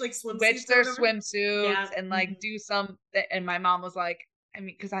switch like swimsuits. switch or their whatever. swimsuits Yeah. and like do some. And my mom was like, I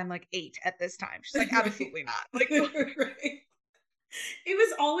mean, because I'm like 8 at this time. She's like, absolutely not. Like, Right. It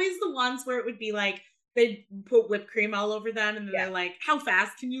was always the ones where it would be like they'd put whipped cream all over them, and then Yeah. they're like, "How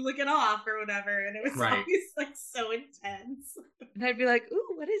fast can you lick it off?" or whatever, and it was Right. always like so intense. and I'd be like,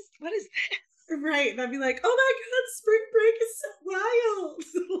 ooh, what is this? Right? And I'd be like, "Oh my god, spring break is so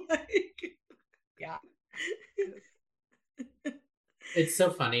wild!" Like, Yeah. It's so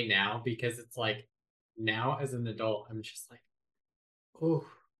funny now because it's like now as an adult, I'm just like, oh,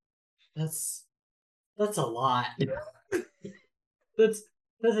 that's a lot.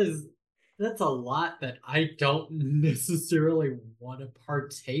 That's a lot that I don't necessarily want to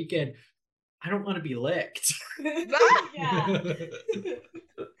partake in. I don't want to be licked. yeah.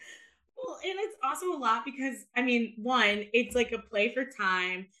 Well, and it's also a lot because I mean, one, it's like a play for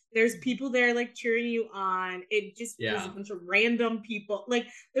time. There's people there like cheering you on. It just is Yeah. a bunch of random people. Like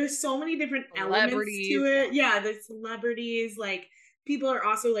there's so many different elements to Celebrities, it. Yeah, there's celebrities, like people are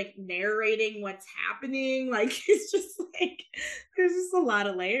also like narrating what's happening. Like it's just like there's just a lot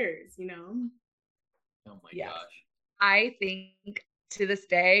of layers, you know? Oh my Yes. gosh. I think to this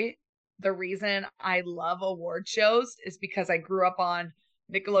day, the reason I love award shows is because I grew up on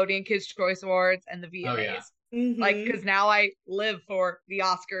Nickelodeon Kids' Choice Awards and the VMAs. Oh, yeah. Like, Mhm. because now I live for the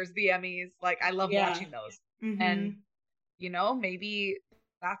Oscars, the Emmys. Like, I love Yeah. watching those. Mhm. And, you know, maybe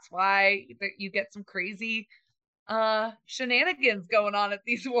that's why you get some crazy shenanigans going on at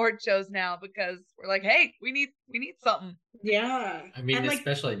these award shows now, because we're like, hey, we need something. Yeah. I mean, And, like,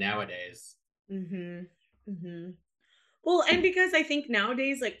 especially nowadays. Mm-hmm. Mm-hmm. Well, and because I think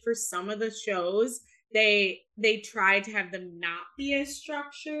nowadays, like for some of the shows, they try to have them not be as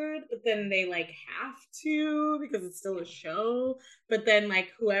structured, but then they like have to because it's still a show. But then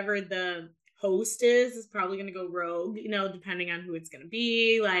like whoever the host is probably gonna go rogue, you know, depending on who it's gonna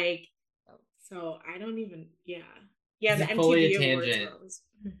be. Like, so I don't even. Yeah. Yeah. This The is fully a MTV Awards. tangent. were always-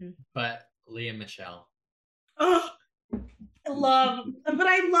 Mhm. But Leah Michelle. Oh, but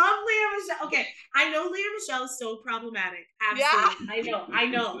I love Leah Michelle. Okay, I know Leah Michelle is so problematic. Absolutely, Yeah. I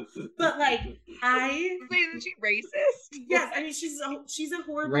know. But like, Isn't she racist? yes, I mean she's a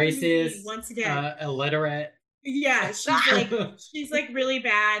horrible Racist, human once again. illiterate. Yeah, she's like really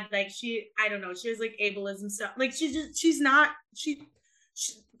bad. Like I don't know. She has like ableism stuff. Like she's not.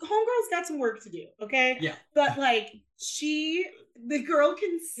 Homegirl's got some work to do. Okay. Yeah. But like the girl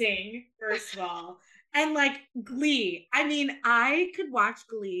can sing first of all, and like Glee. I mean, I could watch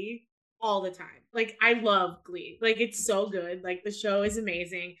Glee all the time. Like I love Glee. Like it's so good. Like the show is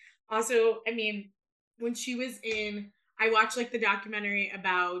amazing. Also, I mean, when she was in, I watched like the documentary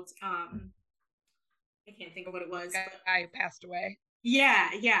about I can't think of what it was. But Guy passed away. yeah.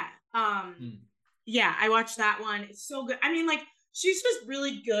 Yeah, I watched that one. It's so good. I mean, like, she's just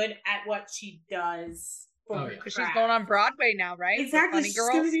really good at what she does. Oh, yeah. Because she's going on Broadway now, right? With Exactly. Funny She's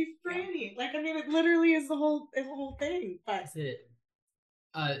Girls. gonna be Franny. Like, I mean, it literally is the whole thing. But Is it?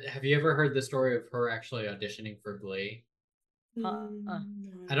 Have you ever heard the story of her actually auditioning for Glee?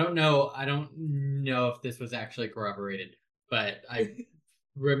 I don't know. I don't know if this was actually corroborated, but I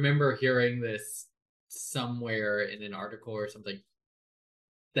remember hearing this somewhere in an article or something,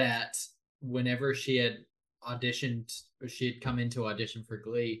 that whenever she had auditioned, or she had come into audition for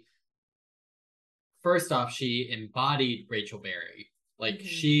Glee, first off, she embodied Rachel Berry. Like, Mhm.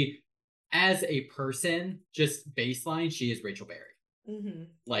 she, as a person, just baseline, she is Rachel Berry. Mm-hmm.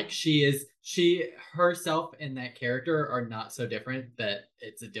 Like, she herself and that character are not so different that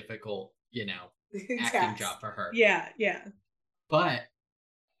it's a difficult, acting job for her. Yeah, yeah. But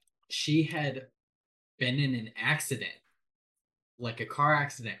she had been in an accident, like a car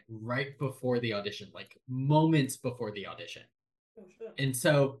accident, right before the audition, like moments before the audition. Oh, sure. And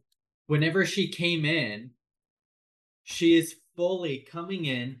so whenever she came in, she is fully coming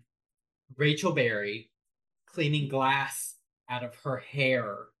in Rachel Berry, cleaning glass out of her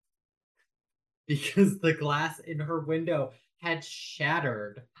hair because the glass in her window had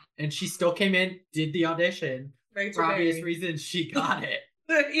shattered, and she still came in, did the audition. Rachel For obvious Berry. reasons, she got it.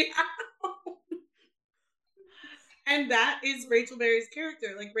 Yeah. And that is Rachel Berry's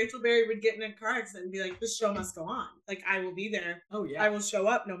character. Like, Rachel Berry would get in a car accident and be like, the show must go on. Like, I will be there. Oh yeah. I will show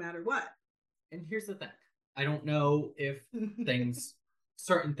up no matter what. And here's the thing. I don't know if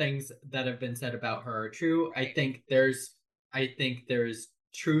certain things that have been said about her are true. I think there's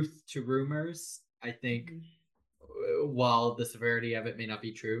truth to rumors. I think while the severity of it may not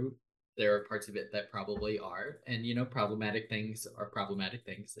be true, there are parts of it that probably are. And problematic things are problematic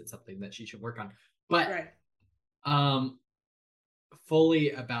things. It's something that she should work on. But Right.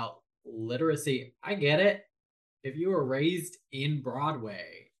 fully about literacy, I get it. If you were raised in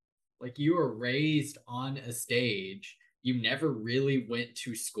Broadway, like you were raised on a stage, you never really went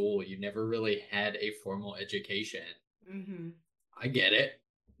to school, you never really had a formal education. Mm-hmm. I get it.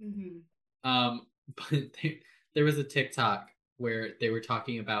 Mm-hmm. But there was a TikTok where they were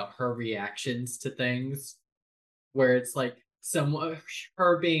talking about her reactions to things, where it's like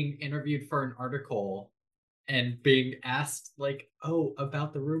her being interviewed for an article and being asked like, oh,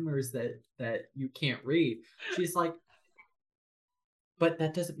 about the rumors that you can't read. She's like, but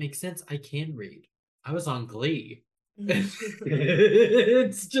that doesn't make sense. I can read. I was on Glee.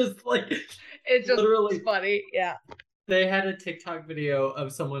 It's just like, It's just literally funny. Yeah. They had a TikTok video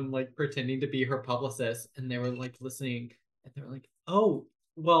of someone like pretending to be her publicist, and they were like listening, and they were like, oh,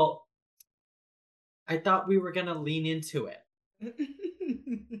 well, I thought we were gonna lean into it.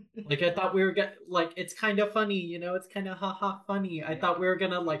 Like, I thought we were gonna, like, it's kind of funny, it's kind of haha funny. I thought we were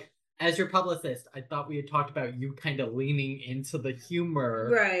gonna, like, as your publicist, I thought we had talked about you kind of leaning into the humor.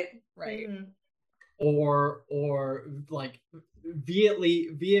 Right. Mm-hmm. Or like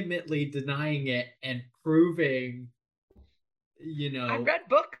vehemently denying it and proving, I read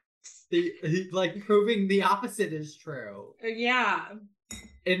books. Proving the opposite is true. Yeah.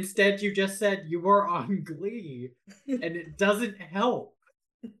 Instead, you just said you were on Glee, and it doesn't help.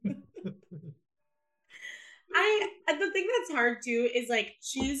 The thing that's hard too is like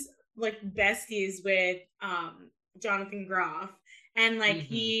she's like besties with Jonathan Groff, and like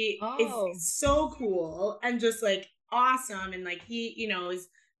he is so cool and just like awesome, and like he has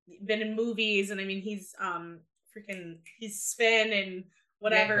been in movies, and I mean he's he's Sven and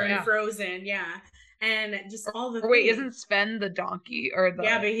whatever in Frozen, and just all the wait, isn't Sven the donkey or the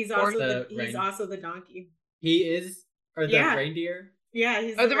but he's also the donkey. He is, or the reindeer. Yeah,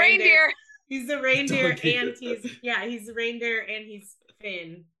 he's the reindeer. He's the reindeer, and he's the reindeer, and he's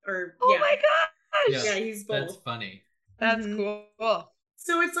Finn. My gosh! Yeah, he's both. That's funny. That's cool.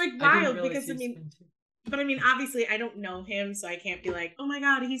 So it's like wild because but I mean, obviously, I don't know him, so I can't be like, oh my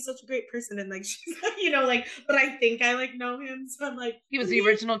god, he's such a great person, and like she's like, but I think I like know him, so I'm like, he was the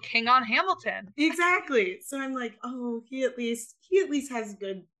original king on Hamilton. Exactly. So I'm like, oh, he at least has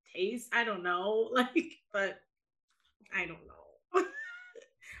good taste. I don't know, but I don't know.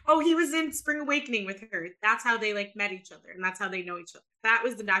 Oh, he was in Spring Awakening with her. That's how they like met each other, and that's how they know each other. That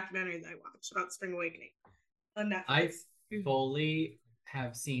was the documentary that I watched about Spring Awakening on Netflix. I fully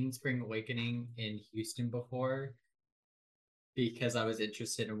have seen Spring Awakening in Houston before because I was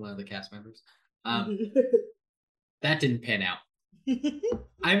interested in one of the cast members. That didn't pan out.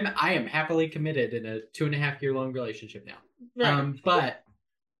 I am happily committed in a 2.5-year long relationship now. Right. But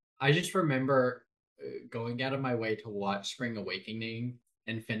I just remember going out of my way to watch Spring Awakening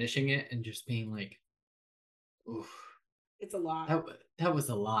and finishing it and just being like, oof. It's a lot. That was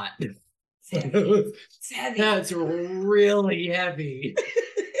a lot. It's heavy. That's really heavy.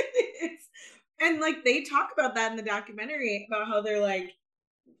 And like they talk about that in the documentary about how they're like,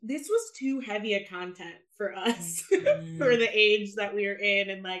 this was too heavy a content for us for the age that we were in,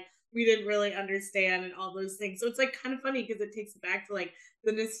 and like we didn't really understand and all those things. So it's like kind of funny because it takes it back to like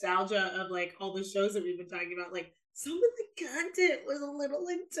the nostalgia of like all the shows that we've been talking about, like some of the content was a little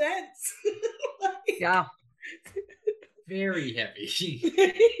intense. Like, Yeah. Very heavy.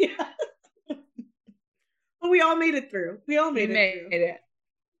 yeah. But we all made it through. We all We made made it it.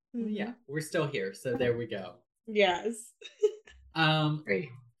 through. Well, yeah, we're still here, so there we go. Yes. Great.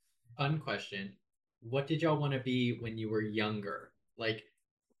 Fun question. What did y'all want to be when you were younger? Like,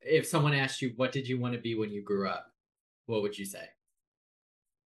 if someone asked you, what did you want to be when you grew up? What would you say?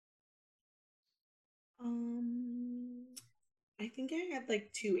 I think I had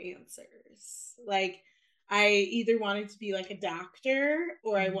like two answers. Like, I either wanted to be like a doctor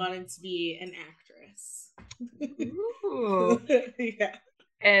or I wanted to be an actress. Ooh. Yeah.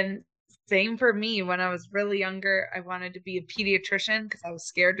 And same for me. When I was really younger, I wanted to be a pediatrician because I was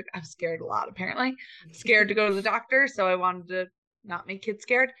scared. I was scared a lot, apparently. Scared to go to the doctor, so I wanted to not make kids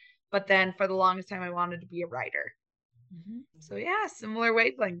scared. But then for the longest time, I wanted to be a writer. So yeah, similar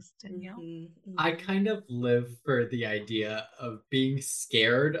wavelengths, Danielle. I kind of live for the idea of being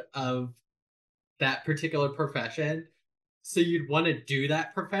scared of that particular profession. So you'd want to do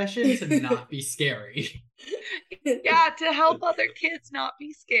that profession to not be scary. Yeah, to help other kids not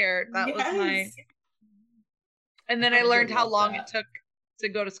be scared. That was my. Yes. And then I I learned would how love long that. it took to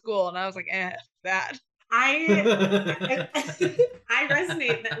go to school, and I was like, that. I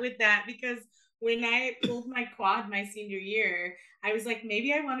resonate with that because when I pulled my quad my senior year, I was like,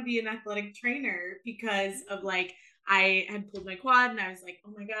 maybe I want to be an athletic trainer because of like I had pulled my quad and I was like,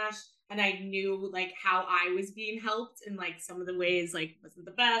 oh my gosh. And I knew like how I was being helped and like some of the ways like wasn't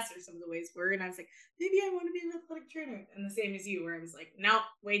the best or some of the ways were. And I was like, maybe I want to be an athletic trainer. And the same as you, where I was like, no,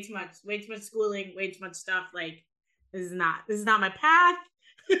 way too much schooling, way too much stuff. Like this is not my path.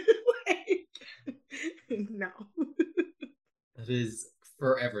 Like, no. That is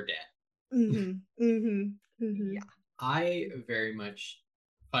forever dead. Yeah. I very much,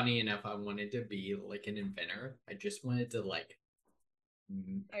 funny enough, I wanted to be like an inventor. I just wanted to like,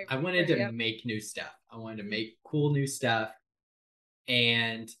 I wanted to make new stuff. I wanted to make cool new stuff.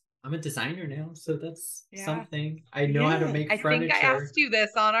 And I'm a designer now, so that's something. I know how to make I furniture. think I asked you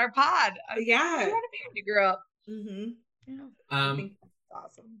this on our pod. Yeah. What do you want to be when you grew up? Yeah. I think that's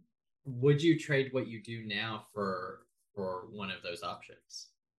awesome. Would you trade what you do now for one of those options?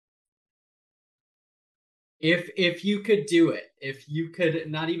 If you could do it, if you could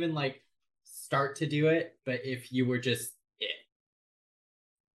not even like start to do it, but if you were just it.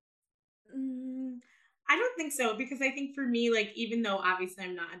 I don't think so because I think for me, like even though obviously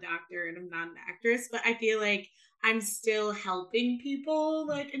I'm not a doctor and I'm not an actress, but I feel like I'm still helping people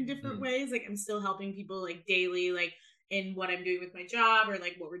like in different ways. Like I'm still helping people like daily, like in what I'm doing with my job or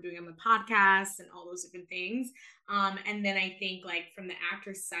like what we're doing on the podcast and all those different things. And then I think like from the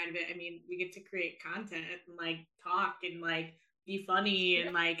actress side of it, I mean, we get to create content and like talk and like be funny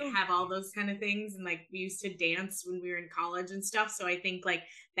and like have all those kind of things. And like we used to dance when we were in college and stuff. So I think like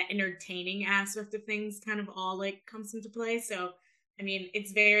the entertaining aspect of things kind of all like comes into play. So, I mean,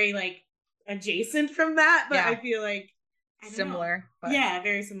 it's very like adjacent from that, but I feel like similar. But... yeah,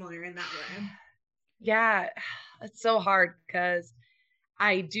 very similar in that way. Yeah, it's so hard because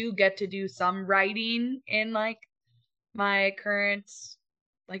I do get to do some writing in like my current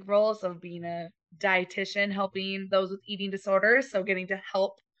like roles of being a dietitian, helping those with eating disorders. So getting to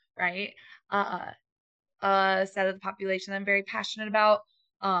help, right? A set of the population I'm very passionate about.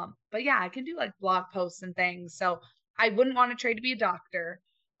 But yeah, I can do like blog posts and things. So I wouldn't want to trade to be a doctor.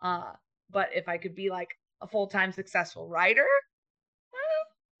 But if I could be like a full-time successful writer,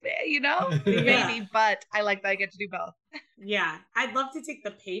 maybe, but I like that I get to do both. Yeah, I'd love to take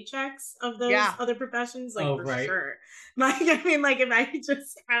the paychecks of those other professions, like for sure. Like, I mean, like if I could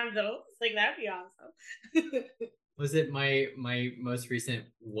just have those, like that'd be awesome. Was it my most recent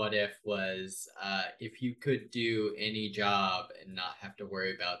what if was if you could do any job and not have to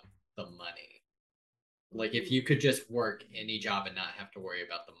worry about the money? Like if you could just work any job and not have to worry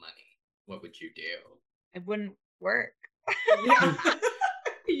about the money, what would you do? I wouldn't work. Yeah.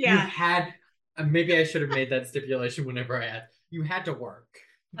 You had maybe I should have made that stipulation whenever I asked. You had to work.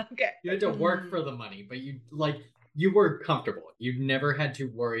 Okay. You had to work for the money, but you were comfortable. You never had to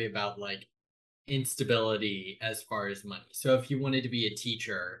worry about like instability as far as money. So if you wanted to be a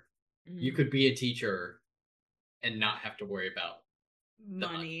teacher, you could be a teacher and not have to worry about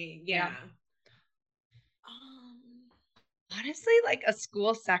money. Yeah. Honestly, like a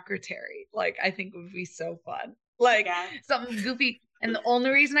school secretary, like I think would be so fun. Like something goofy. And the only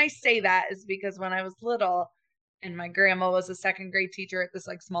reason I say that is because when I was little and my grandma was a second grade teacher at this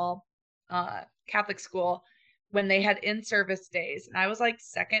like small Catholic school, when they had in-service days, and I was like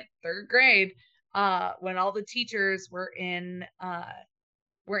second, third grade, when all the teachers were in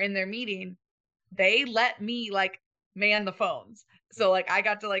their meeting, they let me like man the phones. So like I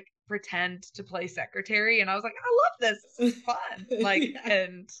got to like pretend to play secretary, and I was like, I love this. This is fun. Like, Yeah.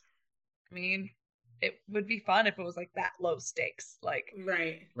 and I mean, it would be fun if it was like that low stakes. Like,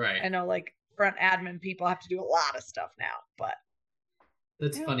 Right. Right. I know like front admin people have to do a lot of stuff now, but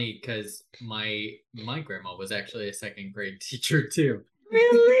That's Yeah. funny because my grandma was actually a second grade teacher too.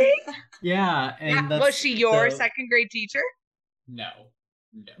 really, Yeah, and that's was she your so- second grade teacher? No,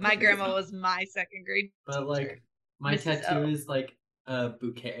 no. My she was grandma not. was my second grade But teacher. like my Mrs. tattoo O. is like a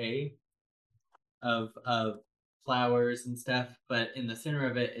bouquet of flowers and stuff, but in the center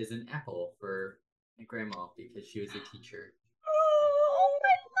of it is an apple for my grandma because she was a teacher. Oh,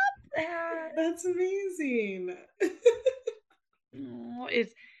 I love that. That's amazing. Oh,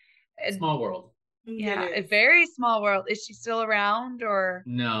 it's Small world. yeah, It a is. very small world. Is she still around or?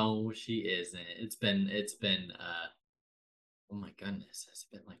 No, she isn't. It's been oh my goodness, it's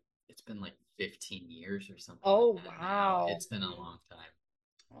been like 15 years or something. Oh, like that now. wow. It's been a long time.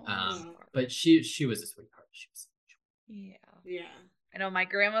 Oh, Wow. But she was a sweetheart. She was yeah. Yeah. I know my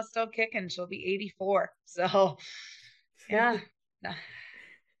grandma's still kicking. She'll be 84. So yeah. No.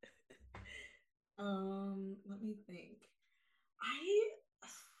 Let me think.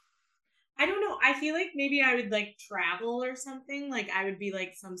 I don't know. I feel like maybe I would like travel or something. Like I would be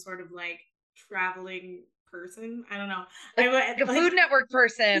like some sort of like traveling person. I don't know. I would Like a like, Food Network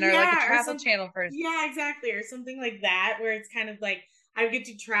person or like Yeah, a or Travel some- Channel person. Yeah, exactly, or something like that, where it's kind of like I would get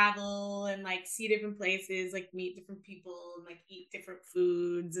to travel and like see different places, like meet different people and like eat different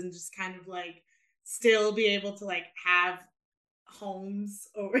foods and just kind of like still be able to like have homes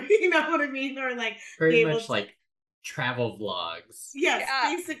or you know what I mean? Or like very be able much to like travel vlogs. yes,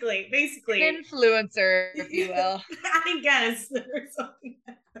 Yeah. basically. An influencer, if you will. I guess or something.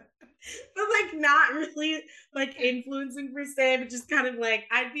 But like not really like influencing per se, but just kind of like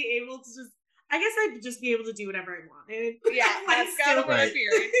I'd be able to just I guess I'd just be able to do whatever I wanted. Yeah, And, like, that's kind of what I'm Right.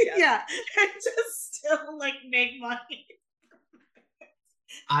 hearing. Yes. Yeah. And just still like make money.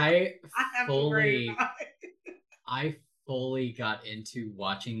 I I have to worry fully about it. I fully got into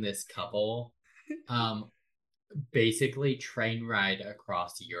watching this couple basically train ride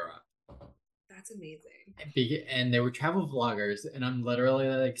across Europe. That's amazing. And they were travel vloggers, and I'm literally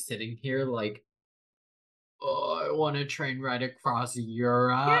like sitting here like, oh, I want to train ride across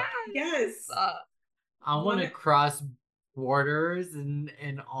Europe. Yes. I want to What- cross borders and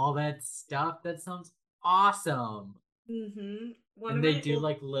all that stuff. That sounds awesome. Mm-hmm. And they do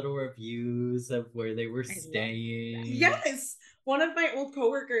like little reviews of where they were love that. staying. Yes. One of my old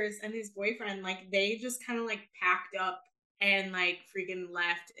coworkers and his boyfriend, like they just kind of like packed up and like freaking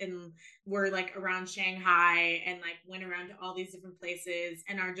left and were like around Shanghai and like went around to all these different places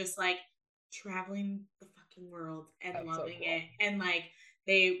and are just like traveling the fucking world and That's so loving cool. it. And like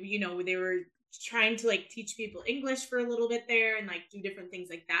they, you know, they were trying to like teach people English for a little bit there and like do different things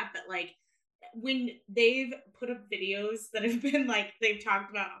like that. But like when they've put up videos that have been like they've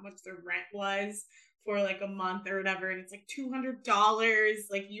talked about how much their rent was for like a month or whatever, and it's like $200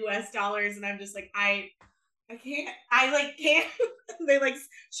 like US dollars, and I'm just like I can't. They like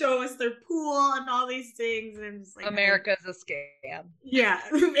show us their pool and all these things, and I'm just like America's a scam. yeah,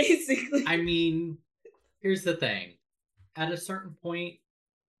 basically. I mean, here's the thing. At a certain point,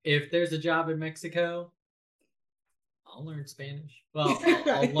 if there's a job in Mexico, I'll learn Spanish. Well,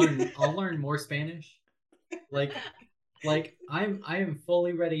 I'll learn more Spanish. Like I am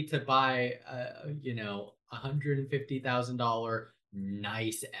fully ready to buy you know, $150,000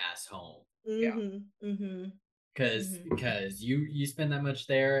 nice ass home. Mm-hmm. Because you spend that much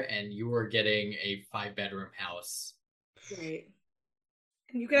there and you are getting a 5-bedroom house. Right.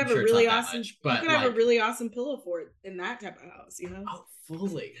 And you could I'm have sure a it's really not that awesome much, you but, could have a like- really awesome pillow fort in that type of house, you know? Oh,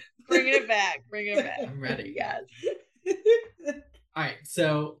 fully. Bringing it back. Bringing it back. I'm ready. Yes. All right,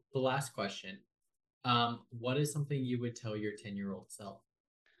 so the last question. What is something you would tell your 10-year-old self?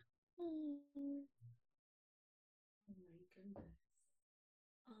 Oh my goodness.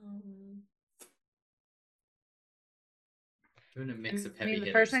 Doing a mix of I heavy mean, the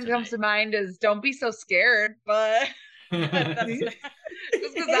hitters first thing that comes to tonight. mind is don't be so scared, but that's Tonight.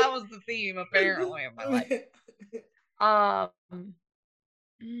 just because that was the theme apparently of my life.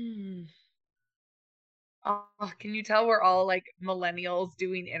 Oh, can you tell we're all like millennials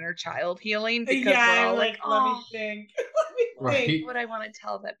doing inner child healing because Yeah, we're all I'm like, let me oh, think. Let me Right. think. what I want to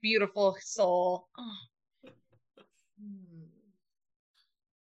tell that beautiful soul. Oh,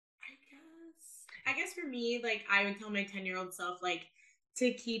 I guess for me, like I would tell my 10-year-old self like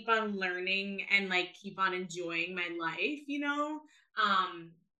to keep on learning and like keep on enjoying my life, you know?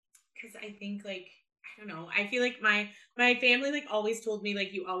 Because I think like I don't know. I feel like my family like always told me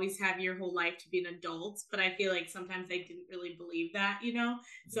like you always have your whole life to be an adult, but I feel like sometimes I didn't really believe that, you know?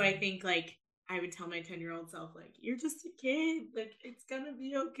 So I think like I would tell my 10-year-old self like you're just a kid, like it's gonna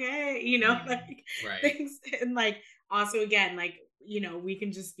be okay, you know, like Right. things and like also again like we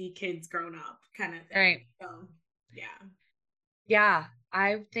can just be kids grown up kind of thing. Right. So, yeah. Yeah,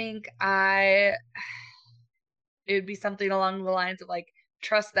 I think it would be something along the lines of like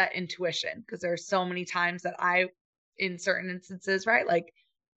trust that intuition, because there are so many times that in certain instances, right, like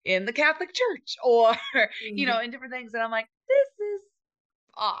in the Catholic Church or Mhm. in different things, and I'm like, this is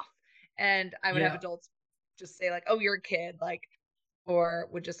off, and I would have Yeah. adults just say like, oh, you're a kid, like, or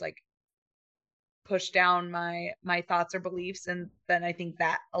would just like push down my thoughts or beliefs, and then I think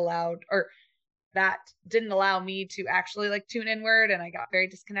that didn't allow me to actually like tune inward, and I got very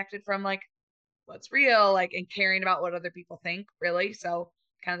disconnected from like what's real, like, and caring about what other people think, really. So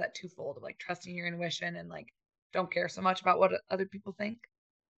kind of that twofold of like trusting your intuition and like don't care so much about what other people think.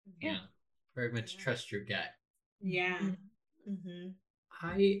 Yeah. Yeah. Very much Yeah. trust your gut. Yeah. Mhm.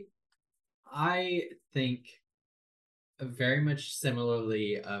 Mhm. I think very much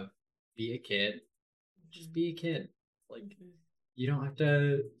similarly of be a kid. Just be a kid. Like Mhm. you don't have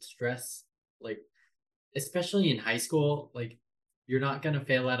to stress, like especially in high school, like you're not gonna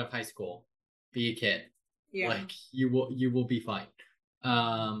fail out of high school. Be a kid. Yeah. Like you will be fine.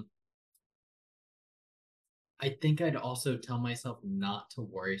 Um I think I'd also tell myself not to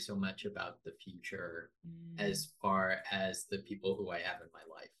worry so much about the future Mm. as far as the people who I have in my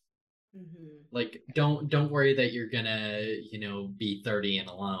life. Mhm. Like don't worry that you're gonna, be 30 and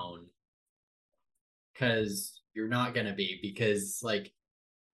alone, cuz you're not gonna be, because like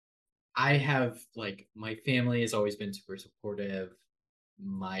I have like my family has always been super supportive.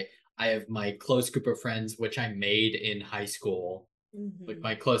 My I have my close group of friends which I made in high school. Like Mhm.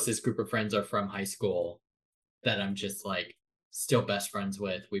 my closest group of friends are from high school that I'm just like still best friends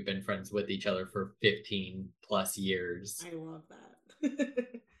with. We've been friends with each other for 15 plus years. I love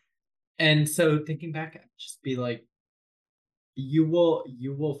that. And so thinking back, I'd just be like, you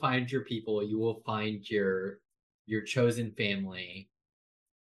will find your people, you will find your chosen family,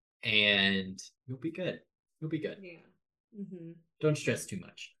 and you'll be good. You'll be good. Yeah. Mhm. Don't stress too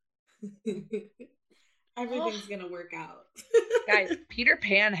much. Oh, Everything's gonna work out. guys, Peter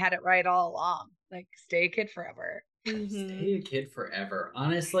Pan had it right all along. Like, stay a kid forever. Stay a Mhm. kid forever.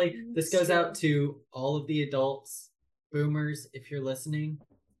 Honestly, this It's goes out true. to all of the adults, boomers, if you're listening.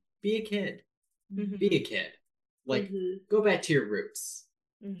 Be a kid. Be a Mhm. kid. Like, Mhm. go back to your roots.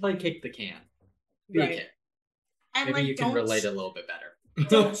 Play Mhm. kick the can. Be a Right. kid. And Maybe you like can don't relate a little bit don't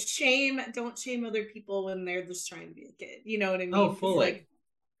better. shame other people when they're just trying to be a kid. You know what I Oh, mean? fully.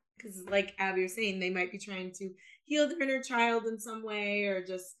 Because like Abby was saying, they might be trying to heal their inner child in some way or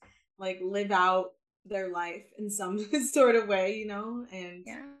just like live out their life in some sort of way, and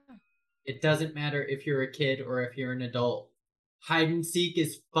Yeah. It doesn't matter if you're a kid or if you're an adult. Hide and seek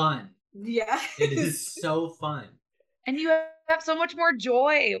is fun. It is yes. so fun. And you have so much more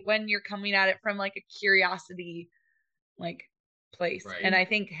joy when you're coming at it from like a curiosity like place. And Right. I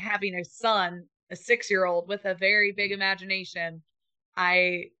think having a son, a 6-year-old with a very big imagination,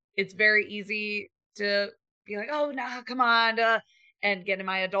 it's very easy to be like, oh no, come on, and get in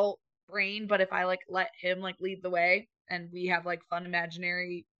my adult brain. But if I like let him like lead the way and we have like fun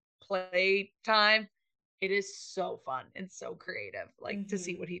imaginary play time, it is so fun and so creative, like to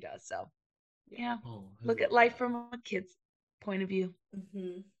see Mhm. what he does. So Yeah. yeah, Oh, I look at love life that. from a kid's point of view.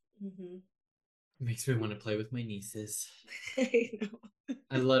 Mhm. Mhm. It makes me want to play with my nieces. I know.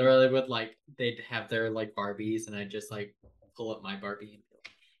 I literally would like they'd have their like Barbies and I'd just like pull up my Barbie and be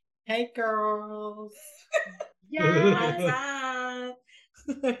like, "Hey girls." What's Yes.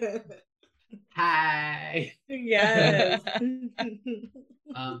 up? Hi. Yes.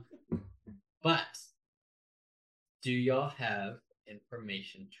 um but do y'all have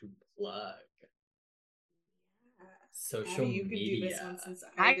information to plug? Abby, Social you could do this one media. since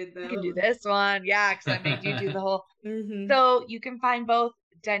I I did can do those. this one. Yeah, because I made you do the whole. Mm-hmm. So you can find both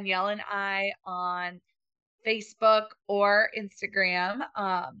Danielle and I on Facebook or Instagram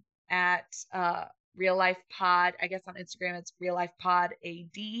at Real Life Pod. I guess on Instagram it's Real Life Pod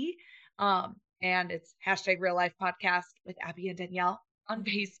AD. And it's hashtag Real Life Podcast with Abby and Danielle on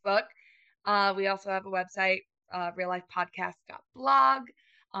Facebook. We also have a website, reallifepodcast.blog.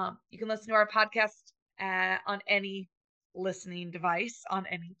 You can listen to our podcast on any listening device on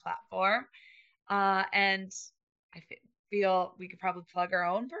any platform. And I feel we could probably plug our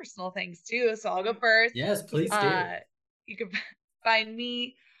own personal things too. So I'll go first. Yes, please do. You can find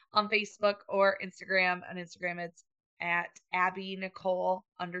me on Facebook or Instagram. On Instagram, it's at Abby Nicole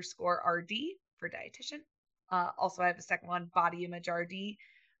 _RD. for dietitian. Also, I have a second one, Body Image RD,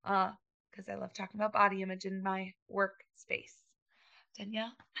 because I love talking about body image in my workspace.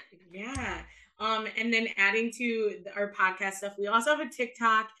 Danielle? Yeah. And then adding to our podcast stuff, we also have a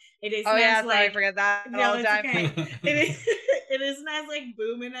TikTok. It is Oh yeah, sorry, I like forget that no, all the it's time. okay. It isn't as like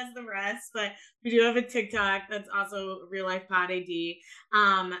booming as the rest, but we do have a TikTok that's also Real Life Pod AD.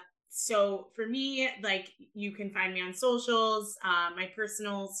 So for me, like you can find me on socials. My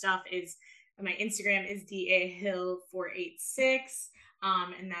personal stuff is my Instagram is DAHill486.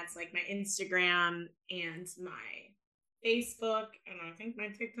 And that's like my Instagram and my Facebook, and I think my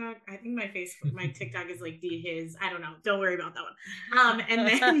TikTok. I think my TikTok is like his. I don't know. Don't worry about that one. And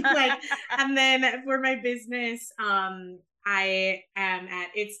then and then for my business, I am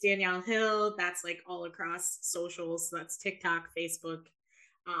at It's Danielle Hill. That's like all across socials. So that's TikTok, Facebook,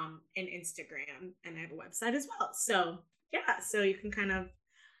 and Instagram, and I have a website as well. So yeah, so you can kind of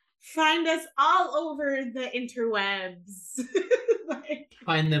find us all over the interwebs.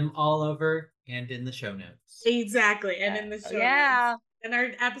 Find them all over and in the show notes. Exactly. And in the show Yeah. notes. And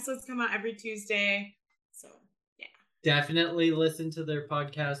our episodes come out every Tuesday. So yeah. Definitely listen to their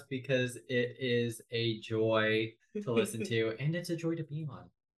podcast because it is a joy to listen to and it's a joy to be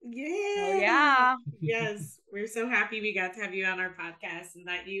on. Yeah. Oh yeah. Yes. We're so happy we got to have you on our podcast and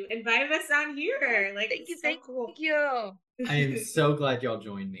that you invited us on here. Like Thank you, so cool. Thank you. I am so glad y'all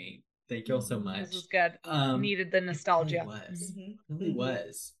joined me. Thank y'all so much. This was good. Needed the nostalgia. It was. Mhm. It really Mhm.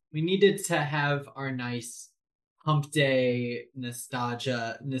 was. We needed to have our nice hump day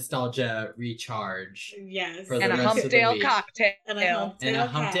nostalgia recharge. Yes. For the And a rest of the Humpdale week. cocktail. And a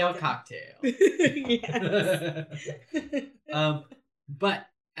Humpdale cocktail. Yes. But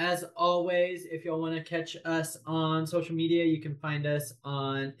as always, if y'all want to catch us on social media, you can find us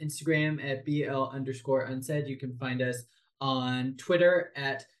on Instagram at BL_unsaid. You can find us on Twitter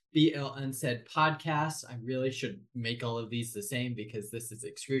at BL Unsaid Podcast. I really should make all of these the same because this is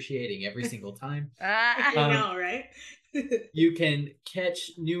excruciating every single time. I know, right? You can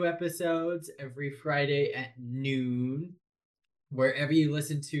catch new episodes every Friday at noon, wherever you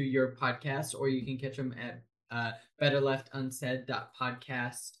listen to your podcast, or you can catch them at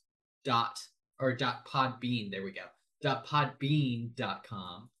betterleftunsaid.podcast.podbean. There we go.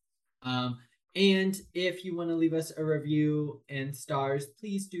 .podbean.com. And if you want to leave us a review and stars,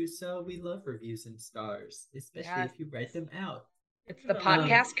 please do so. We love reviews and stars, especially if you write them out. It's the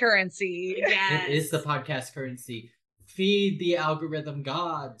podcast currency. Yes. It is the podcast currency. Feed the algorithm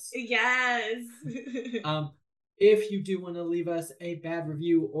gods. Yes. If you do want to leave us a bad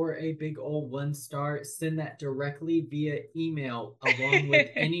review or a big old 1-star, send that directly via email along with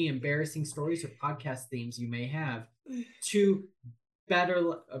any embarrassing stories or podcast themes you may have to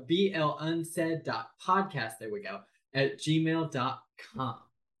blunsaid.podcast, there we go, at gmail.com.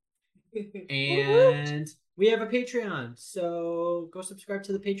 And we have a Patreon, so go subscribe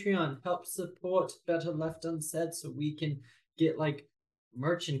to the Patreon. Help support Better Left Unsaid so we can get like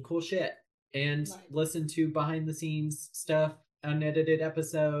merch and cool shit and listen to behind the scenes stuff, unedited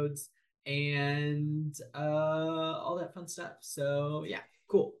episodes, and all that fun stuff. So yeah,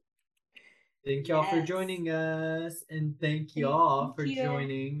 cool. Thank y'all for joining us, and thank y'all for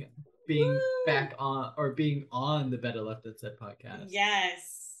joining, being back on the Better Left Unsaid podcast.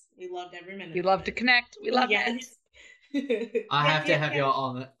 Yes, we loved every minute. We love to connect. We love it. I have to have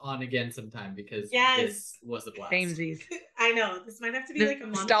y'all on again sometime because this was a blast. Samesies. I know. This might have to be like a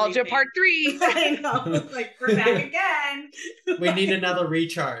nostalgia part 3. I know. Like we're back again. We need another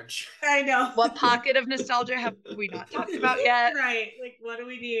recharge. I know. What pocket of nostalgia have we not talked about yet? Right. Like what do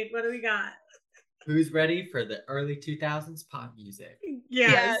we need? What do we got? Who's ready for the early 2000s pop music?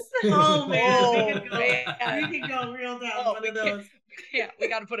 Yes. Oh man. Oh, man. We could go real down one of those. Yeah, we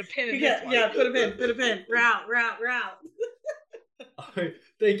got to put a pin in this one. Yeah, put a pin. Route. All right.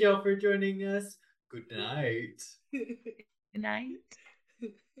 Thank y'all for joining us. Good night. Good night.